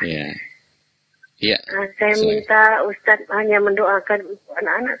 Oh iya. Iya. Iya. Saya minta Ustadz hanya mendoakan untuk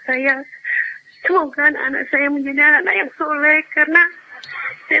anak-anak saya. Semoga anak-anak saya menjadi anak-anak yang soleh, karena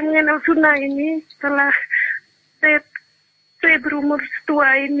saya mengenal sunnah ini setelah saya berumur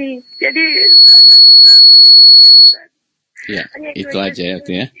setua ini. Jadi ya, itu aja ya,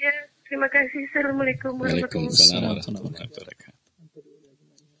 itu ya. Terima kasih. Assalamualaikum warahmatullahi wabarakatuh.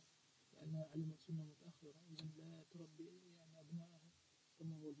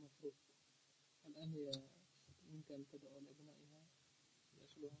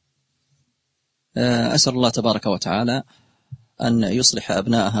 أسأل الله تبارك وتعالى أن يصلح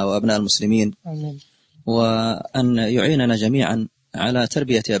أبناءها وأبناء المسلمين. Amin. وأن يعيننا جميعا على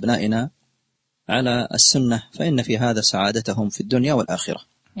تربية أبنائنا على السنة، فإن في هذا سعادتهم في الدنيا والآخرة.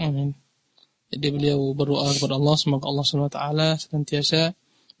 Amin. Jadi beliau berdoa kepada Allah, semoga Allah SWT senantiasa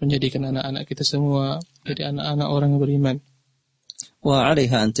menjadikan anak-anak kita semua jadi anak-anak orang yang beriman.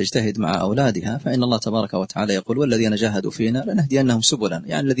 وعليها أن تجتهد مع أولادها، فإن الله تبارك وتعالى يقول: والذين جاهدوا فينا لنهدينهم سبلنا.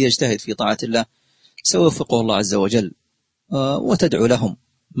 يعني الذي يجتهد في طاعة الله سيوفقه الله عز وجل. وتدعو لهم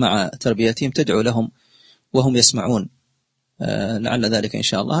مع تربيتهم، تدعو لهم وهم يسمعون لعل ذلك إن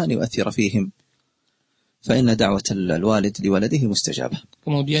شاء الله أن يؤثر فيهم فإن دعوة الوالد لولده مستجابة.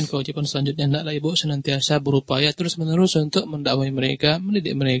 Kemudian kewajiban selanjutnya hendaklah ibu senantiasa berupaya terus-menerus untuk mendakwahi mereka,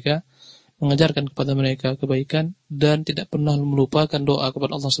 mendidik mereka, mengajarkan kepada mereka kebaikan dan tidak pernah melupakan doa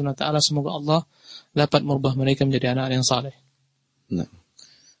kepada Allah Subhanahu wa taala semoga Allah dapat merubah mereka menjadi anak yang saleh. Nah.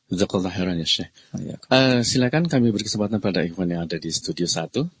 Jazakallahu khairan ya Syekh. Silakan kami berkesempatan pada ikhwan yang ada di studio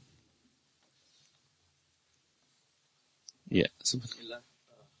 1. Ya, bismillah.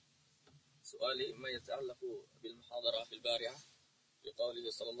 Soali ma yata'allaqu bil muhadarah fil bari'ah bi qawlihi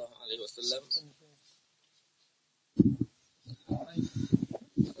sallallahu alaihi wasallam.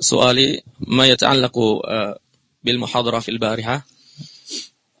 Soali ma yata'allaqu bil muhadarah fil bari'ah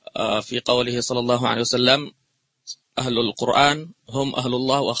fi qawlihi sallallahu alaihi wasallam ahlul Qur'an hum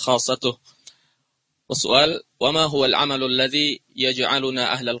ahlullah wa khassatuh. Wassual wa ma huwa al-'amal alladhi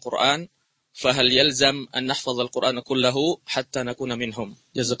yaj'aluna ahlal Qur'an فهل يلزم أن نحفظ القرآن كله حتى نكون منهم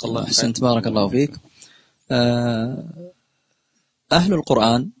جزاك الله أحسنت بارك الله فيك. أهل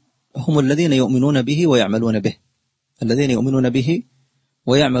القرآن هم الذين يؤمنون به ويعملون به الذين يؤمنون به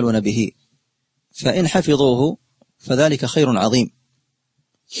ويعملون به فإن حفظوه فذلك خير عظيم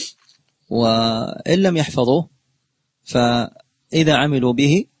وإن لم يحفظوه فإذا عملوا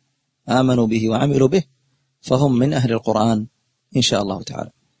به آمنوا به وعملوا به فهم من أهل القرآن إن شاء الله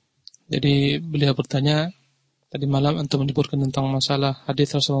تعالى. Jadi beliau bertanya tadi malam untuk menyebutkan tentang masalah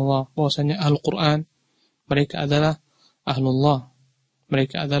hadis Rasulullah bahwasanya Al-Qur'an mereka adalah ahlullah,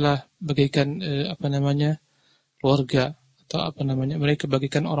 mereka adalah bagaikan keluarga atau mereka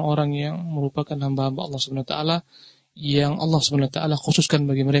bagaikan orang-orang yang merupakan hamba-hamba Allah Subhanahu wa taala yang Allah Subhanahu wa taala khususkan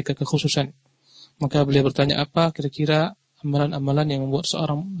bagi mereka kekhususan. Maka beliau bertanya apa kira-kira amalan-amalan yang membuat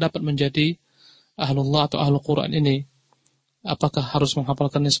seorang dapat menjadi ahlullah atau ahlul Qur'an ini? Apakah harus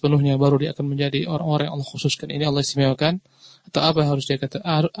menghafalkannya sepenuhnya baru dia akan menjadi orang-orang yang Allah khususkan ini, Allah istimewakan, atau apa yang harus dia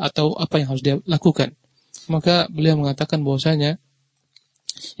harus dia lakukan? Maka beliau mengatakan bahwasanya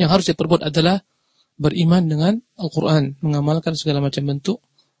yang harus diperbuat adalah beriman dengan Al-Qur'an, mengamalkan segala macam bentuk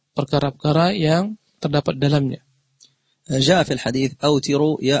perkara-perkara yang terdapat dalamnya. جاء في الحديث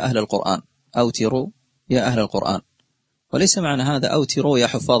أوتروا يا أهل القرآن أوتروا يا أهل القرآن وليس معنى هذا أوتروا يا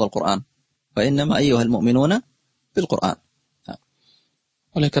حفاظ القرآن وإنما أيها المؤمنون بالقرآن.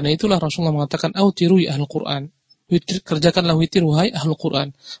 Oleh karena itulah Rasulullah mengatakan autiru ya ahlul Quran. Witir, kerjakanlah witir wahai ahlul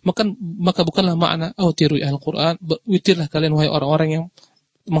Quran. Maka bukanlah makna autiru ya ahlul Quran, witirlah kalian wahai orang-orang yang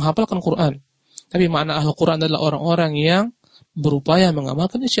menghafalkan Quran. Tapi makna ahlul Quran adalah orang-orang yang berupaya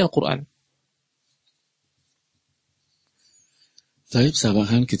mengamalkan isi Al-Quran. Baik,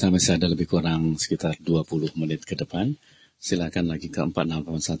 sahabat, kita masih ada lebih kurang sekitar 20 menit ke depan. Silakan lagi ke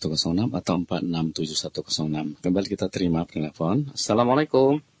 468106 atau 467106. Kembali kita terima penelpon.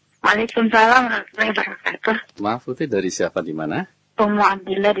 Assalamualaikum. Waalaikumsalam warahmatullahi wabarakatuh. Maaf, Putih, dari siapa di mana? Ummu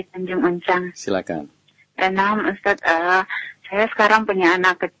Abdillah di Tanjung Uncang. Silakan. Nah, Ustaz, saya sekarang punya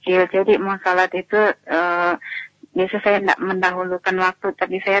anak kecil, jadi mau salat itu biasa saya tidak mendahulukan waktu,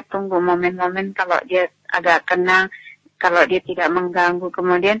 tapi saya tunggu momen-momen kalau dia agak tenang, kalau dia tidak mengganggu.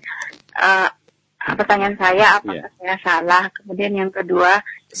 Kemudian pertanyaan saya, apakah saya salah? Kemudian yang kedua,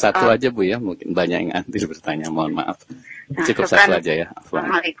 satu aja Bu ya, mungkin banyak yang antir bertanya, mohon maaf. Cukup satu aja ya.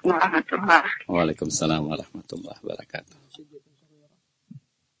 Assalamualaikum warahmatullahi wabarakatuh. Waalaikumsalam warahmatullahi wabarakatuh.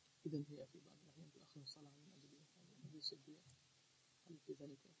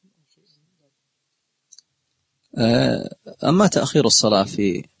 أما تأخير الصلاة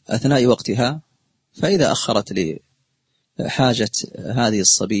في أثناء وقتها فإذا أخرت حاجة هذه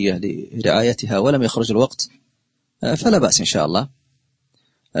الصبية لرعايتها ولم يخرج الوقت فلا بأس إن شاء الله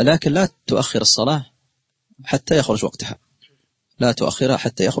لكن لا تؤخر الصلاة حتى يخرج وقتها لا تؤخرها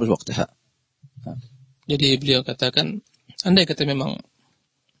حتى يخرج وقتها. Jadi beliau katakan andai kata memang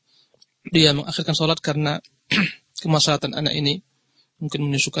dia mengakhirkan sholat karena kemaslahatan anak ini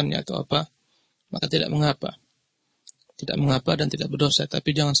mungkin menyusukannya atau apa, maka tidak mengapa dan tidak berdosa,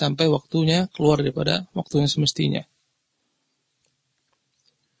 tapi jangan sampai waktunya keluar daripada waktu yang semestinya.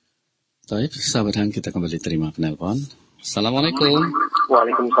 Baik, sahabat Han, kita kembali terima penelpon. Assalamualaikum.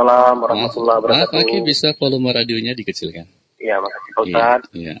 Waalaikumsalam warahmatullahi wabarakatuh. Maaf, Aki, bisa volume radionya dikecilkan? Iya, makasih Pak Ustaz.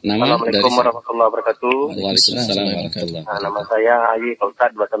 Iya. Assalamualaikum warahmatullahi wabarakatuh. Waalaikumsalam warahmatullahi wabarakatuh. Nama saya Ayi Pak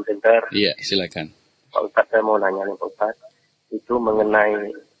Ustaz, Batam Center. Iya, silakan. Pak Ustaz, saya mau nanya nih Pak Ustaz. Itu mengenai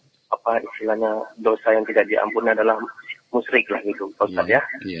apa istilahnya dosa yang tidak diampuni adalah musyrik lah gitu Pak Ustaz ya.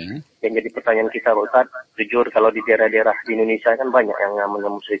 Iya. Yang jadi pertanyaan kita Pak Ustaz, jujur kalau di daerah-daerah di Indonesia kan banyak yang namanya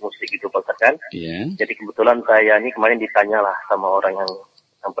musyrik-musyrik gitu Pak Ustaz kan. Iya. Jadi kebetulan saya ini kemarin ditanya lah sama orang yang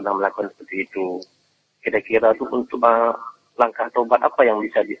pernah melakukan seperti itu. Kira-kira tuh untuk langkah tobat apa yang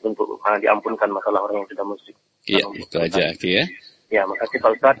bisa untuk diampunkan masalah orang yang sudah musyrik. Iya, itu aja Aki ya. Ya, makasih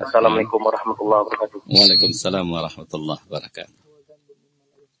Pak Ustaz. Assalamualaikum warahmatullahi wabarakatuh. Waalaikumsalam warahmatullahi wabarakatuh.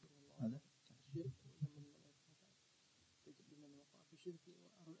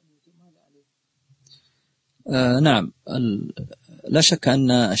 نعم، لا شك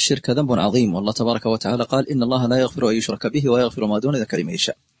أن الشرك ذنب عظيم، والله تبارك وتعالى قال إن الله لا يغفر أن يشرك به ويغفر ما دون ذلك لمن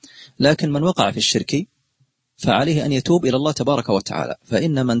يشاء. لكن من وقع في الشرك فعليه أن يتوب إلى الله تبارك وتعالى،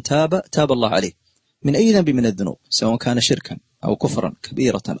 فإن من تاب الله عليه من أي ذنب من الذنوب، سواء كان شركا أو كفرا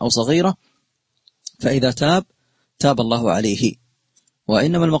كبيرة أو صغيرة، فإذا تاب الله عليه.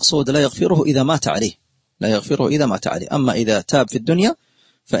 وإنما المقصود لا يغفره إذا مات عليه، لا يغفره إذا مات عليه. أما إذا تاب في الدنيا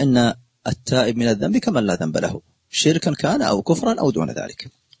فإن التائب من الذنب كمن لا ذنب له، syirkan kana atau kufran atau duna dzalik.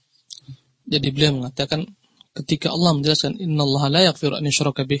 Jadi beliau mengatakan ketika Allah menjelaskan innallaha la yaghfiru an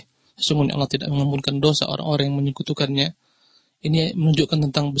yushraka bih, sesungguhnya Allah tidak mengampunkan dosa orang-orang yang menyekutukannya, ini menunjukkan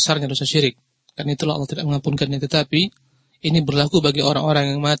tentang besarnya dosa syirik. Karena itulah Allah tidak mengampunkannya, tetapi ini berlaku bagi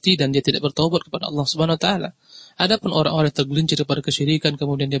orang-orang yang mati dan dia tidak bertaubat kepada Allah Subhanahu wa taala. Adapun orang-orang yang tergelincir pada kesyirikan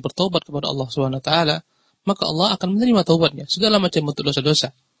kemudian dia bertaubat kepada Allah Subhanahu wa taala, maka Allah akan menerima taubatnya segala macam bentuk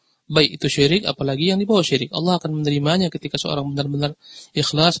dosa-dosa. Baik itu syirik, apalagi yang di bawah syirik, Allah akan menerimanya ketika seorang benar-benar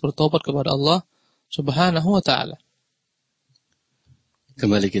ikhlas bertobat kepada Allah Subhanahu wa ta'ala.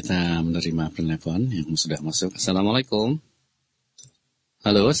 Kembali kita menerima penelpon yang sudah masuk. Assalamualaikum.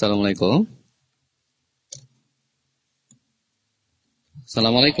 Halo, assalamualaikum.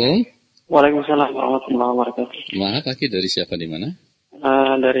 Assalamualaikum. Waalaikumsalam warahmatullahi wabarakatuh. Maaf, Aki, dari siapa di mana?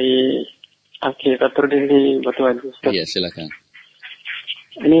 Dari Aki Katurdili Batu Adu. Iya, silakan.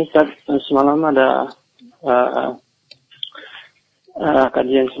 Ini semalam ada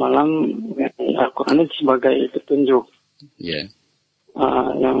kajian semalam Al-Quran itu sebagai petunjuk. Yeah.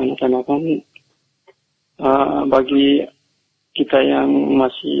 Yang menandakan bagi kita yang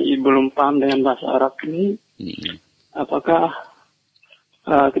masih belum paham dengan bahasa Arab ini, apakah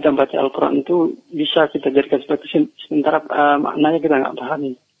kita baca Al-Quran itu bisa kita jadikan sebagai sementara maknanya kita nggak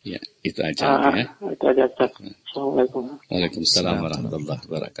pahami. Ya, itu aja ya. Itu aja, Ustaz. Assalamualaikum. Waalaikumsalam warahmatullahi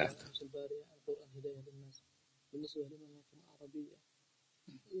wabarakatuh.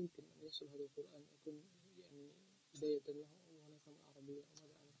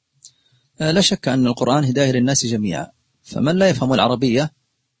 لا شك أن القرآن هداية للناس جميعا، فمن لا يفهم العربية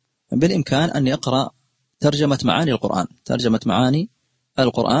بالإمكان أن يقرأ ترجمة معاني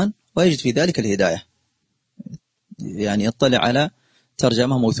القرآن ويجد في ذلك الهداية، يعني يطلع على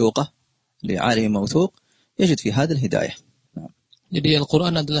ترجمة موثوقة لعالم موثوق يجد في هذه الهداية. Jadi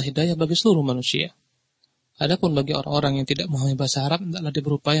Al-Quran adalah hidayah bagi seluruh manusia. Adapun bagi orang-orang yang tidak memahami bahasa Arab, hendaklah dia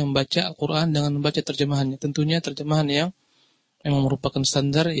berupaya membaca Al-Quran dengan membaca terjemahannya. Tentunya terjemahan yang memang merupakan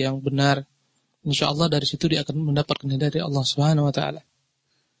standar yang benar. InsyaAllah dari situ dia akan mendapatkan hidayah dari Allah Subhanahu wa taala.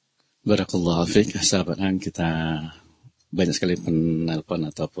 Barakallahu fiik, sahabat kita banyak sekali penelpon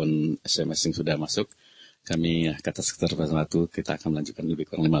ataupun SMS yang sudah masuk. Kami kata sekitar waktu kita akan melanjutkan lebih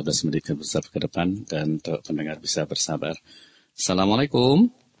kurang 15 menit ke depan dan pendengar bisa bersabar. Assalamualaikum.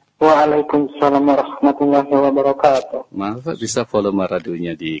 Waalaikumsalam warahmatullahi wabarakatuh. Maaf Pak, bisa volume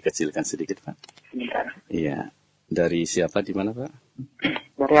radionya dikecilkan sedikit Pak? Bentar. Iya. Dari siapa, di mana Pak?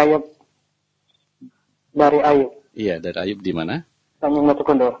 Dari Ayub. Dari Ayub. Iya, dari Ayub di mana? Tanjung Batu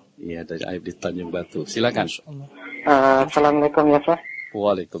Kondor. Iya, dari Ayub di Tanjung Batu. Silakan. Assalamualaikum ya Pak.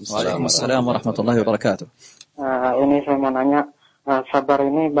 Waalaikumsalam warahmatullahi wabarakatuh. Ini saya mau nanya, sabar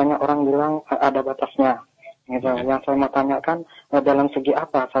ini banyak orang bilang ada batasnya. Gitu. Yang saya mau tanyakan dalam segi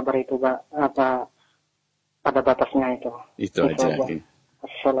apa sabar itu apa ada batasnya itu? Itu aja.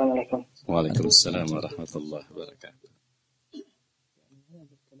 Assalamualaikum. Waalaikumsalam warahmatullahi wabarakatuh.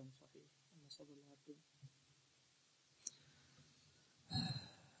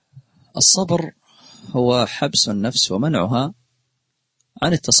 الصبر هو حبس النفس ومنعها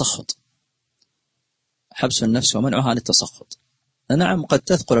عن التسخط. حبس النفس ومنعها عن التسخط. نعم، قد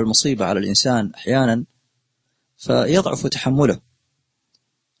تثقل المصيبة على الإنسان أحيانا فيضعف تحمله،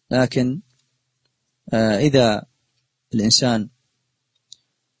 لكن إذا الإنسان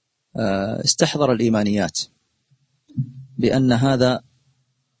استحضر الإيمانيات بأن هذا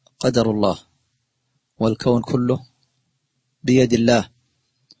قدر الله والكون كله بيد الله،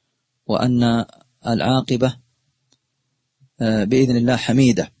 وأن العاقبة بإذن الله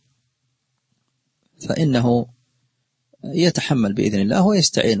حميدة، فإنه يتحمل بإذن الله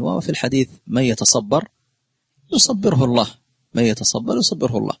ويستعين. وفي الحديث من يتصبر يصبره الله، من يتصبر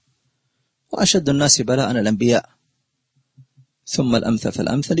يصبره الله. وأشد الناس بلاء الأنبياء، ثم الأمثل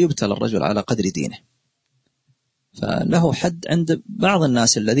فالأمثل يبتلى الرجل على قدر دينه. فله حد عند بعض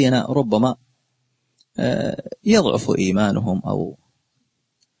الناس الذين ربما يضعف إيمانهم أو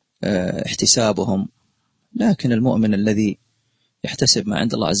احتسابهم، لكن المؤمن الذي يحتسب ما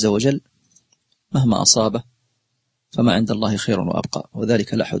عند الله عز وجل مهما أصابه فما عند الله خير وأبقى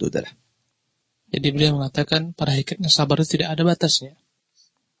وذلك لا حدود له. Jadi beliau mengatakan pada hakikatnya sabar itu tidak ada batasnya.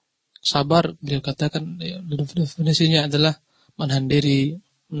 Sabar beliau katakan definisinya adalah menahan diri,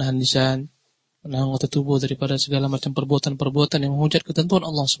 menahan lisan, menahan anggota tubuh daripada segala macam perbuatan-perbuatan yang menghujat ketentuan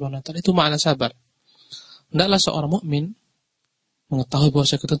Allah Subhanahu wa taala. Itu makna sabar. Hendaklah seorang mukmin mengetahui bahwa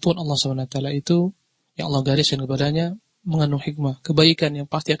ketentuan Allah Subhanahu wa taala itu yang Allah gariskan kepadanya mengandung hikmah, kebaikan yang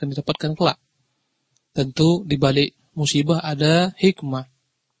pasti akan didapatkan kelak. Tentu di balik musibah ada hikmah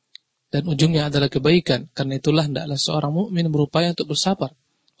dan ujungnya adalah kebaikan. Karena itulah hendaklah seorang mukmin berupaya untuk bersabar.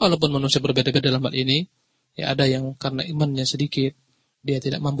 Walaupun manusia berbeda-beda dalam hal ini, ya ada yang karena imannya sedikit dia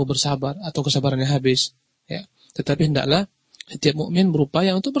tidak mampu bersabar atau kesabarannya habis, ya. Tetapi hendaklah setiap mukmin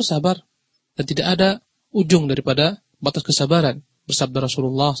berupaya untuk bersabar dan tidak ada ujung daripada batas kesabaran. Bersabda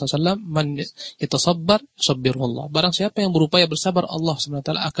Rasulullah SAW, "Man yatasabbar yusabbirullah." Barang siapa yang berupaya bersabar, Allah SWT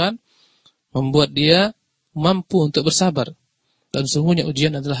akan membuat dia mampu untuk bersabar. Dan sesungguhnya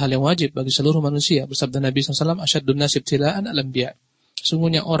ujian adalah hal yang wajib bagi seluruh manusia. Bersabda Nabi SAW, "Asyaddun nasi ibtila'an al-anbiya."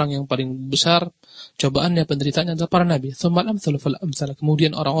 Sesungguhnya orang yang paling besar cobaannya, penderitaannya adalah para nabi. Tsummal amtsalu fal amtsal.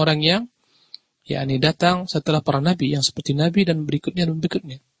 Kemudian orang-orang yang datang setelah para nabi, yang seperti nabi dan berikutnya dan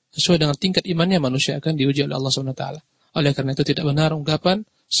berikutnya. Sesuai dengan tingkat imannya manusia akan diuji oleh Allah SWT. Oleh karena itu tidak benar ungkapan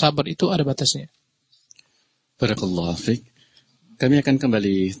sabar itu ada batasnya. Barakallahu fiik. Kami akan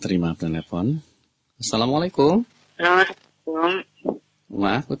kembali terima penelpon. Assalamualaikum.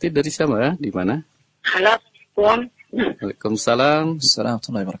 Maaf, Putih dari siapa? Di mana? Halo, Assalamualaikum. Waalaikumsalam.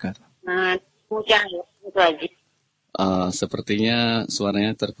 Assalamualaikum warahmatullahi wabarakatuh. Sepertinya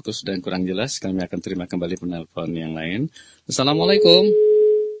suaranya terputus dan kurang jelas. Kami akan terima kembali penelpon yang lain. Assalamualaikum.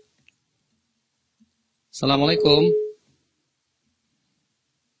 Assalamualaikum.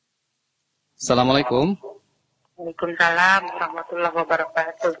 Assalamualaikum. Waalaikumsalam warahmatullahi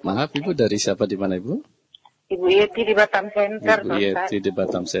wabarakatuh. Maaf, Ibu dari siapa, di mana, Ibu? Ibu Yeti di Batam Center. Ibu Yeti di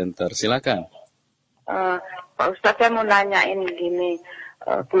Batam Center. Silakan. Pak Ustadz, saya mau nanyain gini.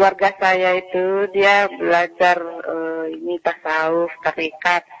 Keluarga saya itu dia belajar ini tasawuf,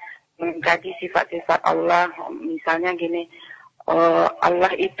 tarekat, mengkaji sifat-sifat Allah. Misalnya gini,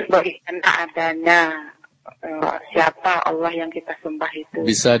 Allah itu bagaimana adanya. Siapa Allah yang kita sembah itu?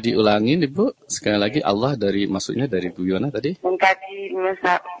 Bisa diulangi, Ibu? Sekali lagi, Allah maksudnya dari Bu Yona tadi? Mengkaji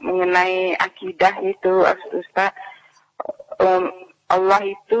mengenai akidah itu, Ustaz. Allah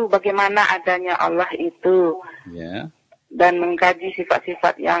itu bagaimana adanya Allah itu? Ya. Dan mengkaji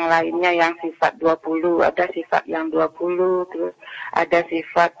sifat-sifat yang lainnya, yang sifat 20, ada sifat yang 20, terus ada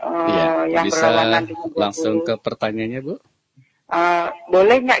sifat yang berlawanan dengan 20. Langsung ke pertanyaannya, Bu?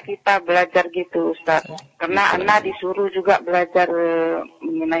 Boleh nggak kita belajar gitu, Ustaz? Karena anak disuruh juga belajar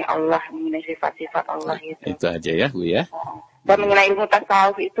mengenai Allah, mengenai sifat-sifat Allah itu. Itu aja ya, Bu ya. Dan mengenai ilmu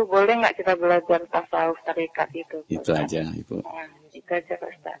tasawuf itu boleh nggak kita belajar tasawuf tarekat itu? Itu aja, Ibu. Itu aja,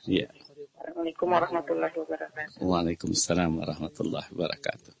 Ustaz. Iya. Assalamualaikum warahmatullahi wabarakatuh. Waalaikumsalam warahmatullahi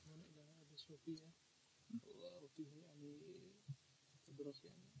wabarakatuh.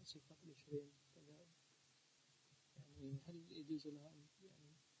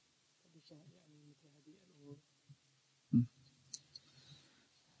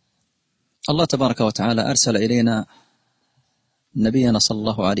 الله تبارك وتعالى أرسل إلينا نبينا صلى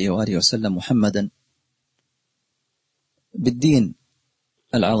الله عليه وآله وسلم محمدا بالدين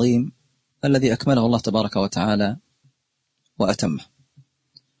العظيم الذي أكمله الله تبارك وتعالى وأتمه،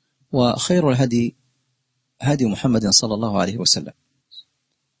 وخير الهدي هدي محمد صلى الله عليه وسلم.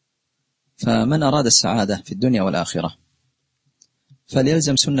 فمن أراد السعادة في الدنيا والآخرة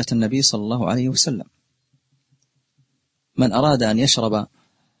فليلزم سنة النبي صلى الله عليه وسلم. من أراد أن يشرب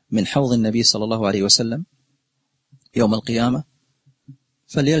من حوض النبي صلى الله عليه وسلم يوم القيامة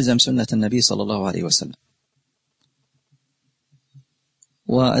فليلزم سنة النبي صلى الله عليه وسلم.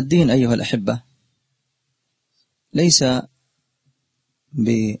 والدين أيها الأحبة ليس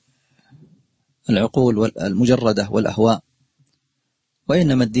بالعقول المجردة والأهواء،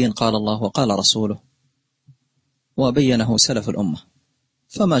 وإنما الدين قال الله وقال رسوله وبينه سلف الأمة.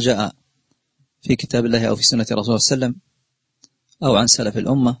 فما جاء في كتاب الله أو في سنة رسوله صلى الله عليه وسلم أو عن سلف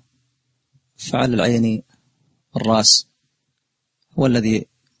الأمة فعلى العين الرأس هو الذي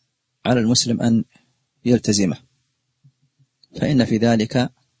على المسلم أن يلتزمه، فإن في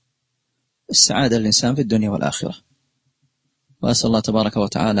ذلك السعادة للإنسان في الدنيا والآخرة. وأسأل الله تبارك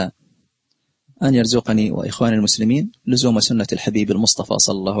وتعالى أن يرزقني وإخواني المسلمين لزوم سنة الحبيب المصطفى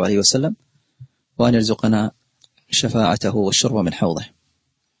صلى الله عليه وسلم، وأن يرزقنا شفاعته والشرب من حوضه.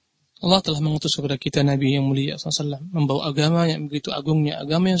 Allah telah mengutus kepada kita Nabi yang mulia SAW, membawa agama yang begitu agungnya,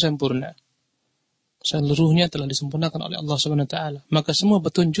 agama yang sempurna. Seluruhnya telah disempurnakan oleh Allah SWT. Maka semua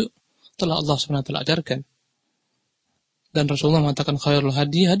petunjuk telah Allah SWT ajarkan. Dan Rasulullah mengatakan khairul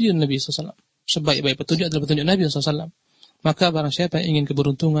hadi Nabi SAW. Sebaik-baik petunjuk adalah petunjuk Nabi SAW. Maka barang siapa yang ingin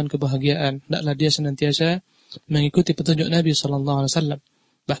keberuntungan, kebahagiaan, hendaklah dia senantiasa mengikuti petunjuk Nabi SAW.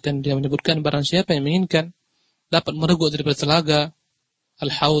 Bahkan dia menyebutkan barang siapa yang menginginkan dapat mereguk daripada telaga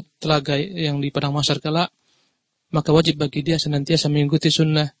Al-Haud, telaga yang di padang mahsyar kelak, maka wajib bagi dia senantiasa mengikuti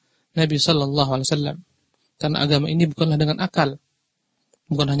sunnah Nabi SAW. Karena agama ini bukanlah dengan akal,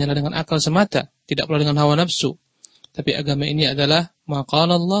 bukan hanyalah dengan akal semata, tidak pula dengan hawa nafsu, tapi agama ini adalah ma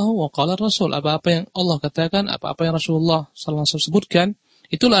qala Allah wa qala Rasul. Apa-apa yang Allah katakan, apa-apa yang Rasulullah SAW sebutkan,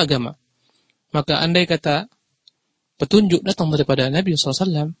 itulah agama. Maka andai kata petunjuk datang daripada Nabi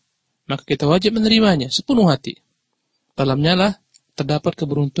SAW, maka kita wajib menerimanya sepenuh hati. Dalamnya lah terdapat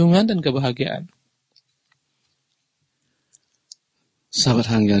keberuntungan dan kebahagiaan.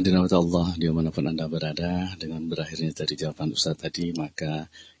 Sahabat Hang yang dirahmati Allah dimanapun Anda berada, dengan berakhirnya dari jawaban Ustaz tadi, maka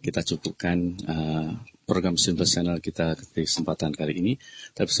kita cukupkan program Simple Channel kita di kesempatan kali ini.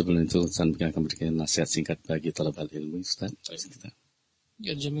 Tapi sebelum itu Ustaz akan memberikan nasihat singkat bagi talabal ilmu. Ustaz,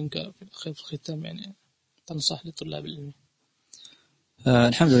 يرجى منك في الختام يعني تنصح لطلاب العلم.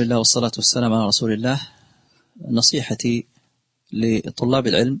 الحمد لله والصلاة والسلام على رسول الله. نصيحتي لطلاب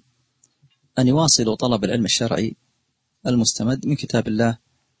العلم أن يواصلوا طلب العلم الشرعي المستمد من كتاب الله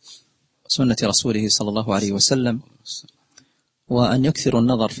وسنة رسوله صلى الله عليه وسلم، وأن يكثروا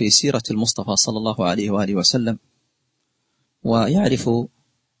النظر في سيرة المصطفى صلى الله عليه وآله وسلم، ويعرفوا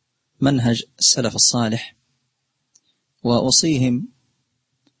منهج السلف الصالح، وأوصيهم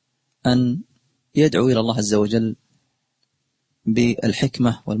أن يدعوا إلى الله عز وجل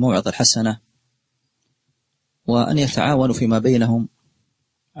بالحكمة والموعظة الحسنة، وأن يتعاونوا فيما بينهم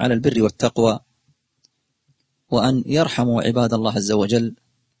على البر والتقوى، وأن يرحموا عباد الله عز وجل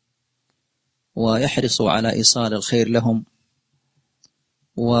ويحرصوا على إيصال الخير لهم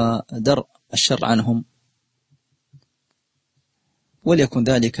ودرء الشر عنهم، وليكن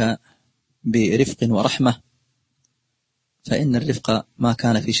ذلك برفق ورحمة، فإن الرفق ما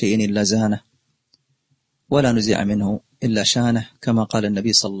كان في شيء إلا زانه ولا نزع منه إلا شانه كما قال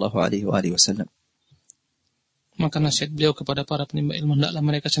النبي صلى الله عليه وآله وسلم. Maka nasihat beliau kepada para penimba ilmu, hendaklah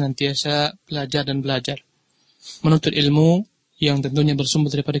mereka senantiasa belajar dan belajar, menuntut ilmu yang tentunya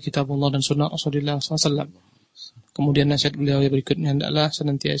bersumber daripada kitab Allah dan sunnah Rasulullah SAW. Kemudian nasihat beliau yang berikutnya, hendaklah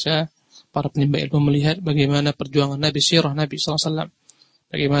senantiasa para penimba ilmu melihat bagaimana perjuangan Nabi, sirah Nabi SAW,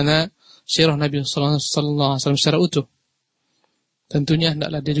 bagaimana sirah Nabi SAW secara utuh. Tentunya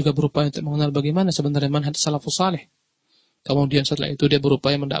hendaklah dia juga berupaya untuk mengenal bagaimana sebenarnya manhaj salafus salih. Kemudian setelah itu dia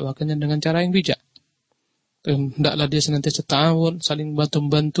berupaya mendakwakannya dengan cara yang bijak. Dan hendaklah dia senantiasa ta'awun, saling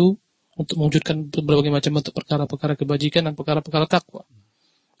bantu-membantu untuk mewujudkan berbagai macam bentuk perkara-perkara kebajikan dan perkara-perkara takwa.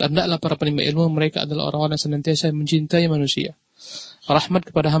 Dan hendaklah para penimba ilmu, mereka adalah orang-orang yang senantiasa mencintai manusia, rahmat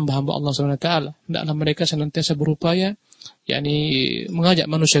kepada hamba-hamba Allah SWT. Hendaklah mereka senantiasa berupaya mengajak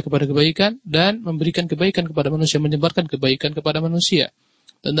manusia kepada kebaikan dan memberikan kebaikan kepada manusia, menyebarkan kebaikan kepada manusia.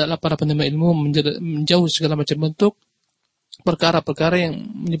 Dan hendaklah para penimba ilmu menjauh segala macam bentuk perkara-perkara yang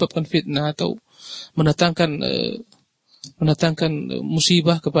menyebabkan fitnah atau mendatangkan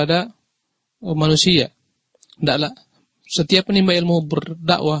musibah kepada manusia. Hendaklah setiap penimba ilmu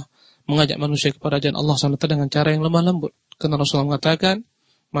berdakwah mengajak manusia kepada jalan Allah SWT dengan cara yang lemah lembut. Karena Rasulullah mengatakan,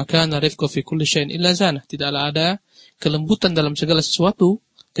 maka narifku fi kulli syai'in illa zanah. Tidaklah ada kelembutan dalam segala sesuatu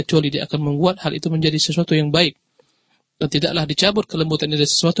kecuali dia akan membuat hal itu menjadi sesuatu yang baik. Dan tidaklah dicabut kelembutan dari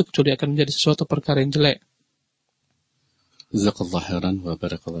sesuatu kecuali akan menjadi sesuatu perkara yang jelek. Jazakallah khairan wa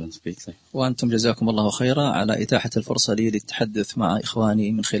barakallahu fiik. وأنتم جزاكم الله خيرا على إتاحة الفرصة لي للتحدث مع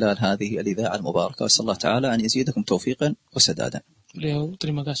إخواني من خلال هذه الإذاعة المباركة، وأسأل الله تعالى أن يزيدكم توفيقا وسدادا. Beliau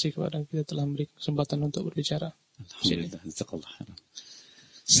terima kasih kepada kita telah memberi kesempatan untuk berbicara. Alhamdulillah, jazakallah khairan.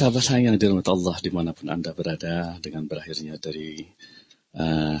 Sahabat yang dirahmati Allah dimanapun Anda berada, dengan berakhirnya dari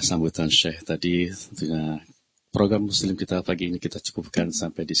sambutan Syekh tadi, tentunya program Muslim kita pagi ini kita cukupkan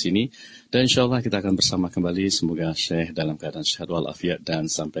sampai di sini. Dan insyaAllah kita akan bersama kembali. Semoga Syekh dalam keadaan sehat walafiat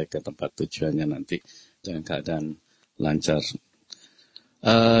dan sampai ke tempat tujuannya nanti dengan keadaan lancar.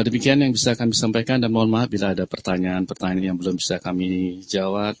 Demikian yang bisa kami sampaikan, dan mohon maaf bila ada pertanyaan-pertanyaan yang belum bisa kami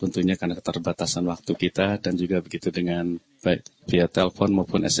jawab, tentunya karena keterbatasan waktu kita, dan juga begitu dengan baik via telepon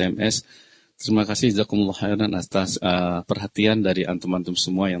maupun SMS. Terima kasih jazakumullah khairan atas perhatian dari antum-antum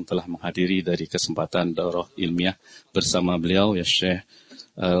semua yang telah menghadiri dari kesempatan daurah ilmiah bersama beliau ya Syekh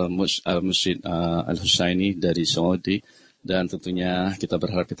Al-Mursyid Al-Husaini dari Saudi. Dan tentunya kita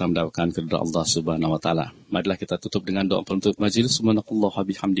berharap kita mendapatkan keridhaan Allah Subhanahu wa taala. Marilah kita tutup dengan doa penutup majelis. Subhanakallah wa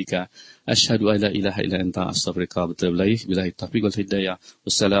bihamdika asyhadu an la ilaha illa anta astaghfiruka wa atubu ilaik. Billahi taufiq wal hidayah.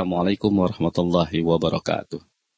 Wassalamualaikum warahmatullahi wabarakatuh.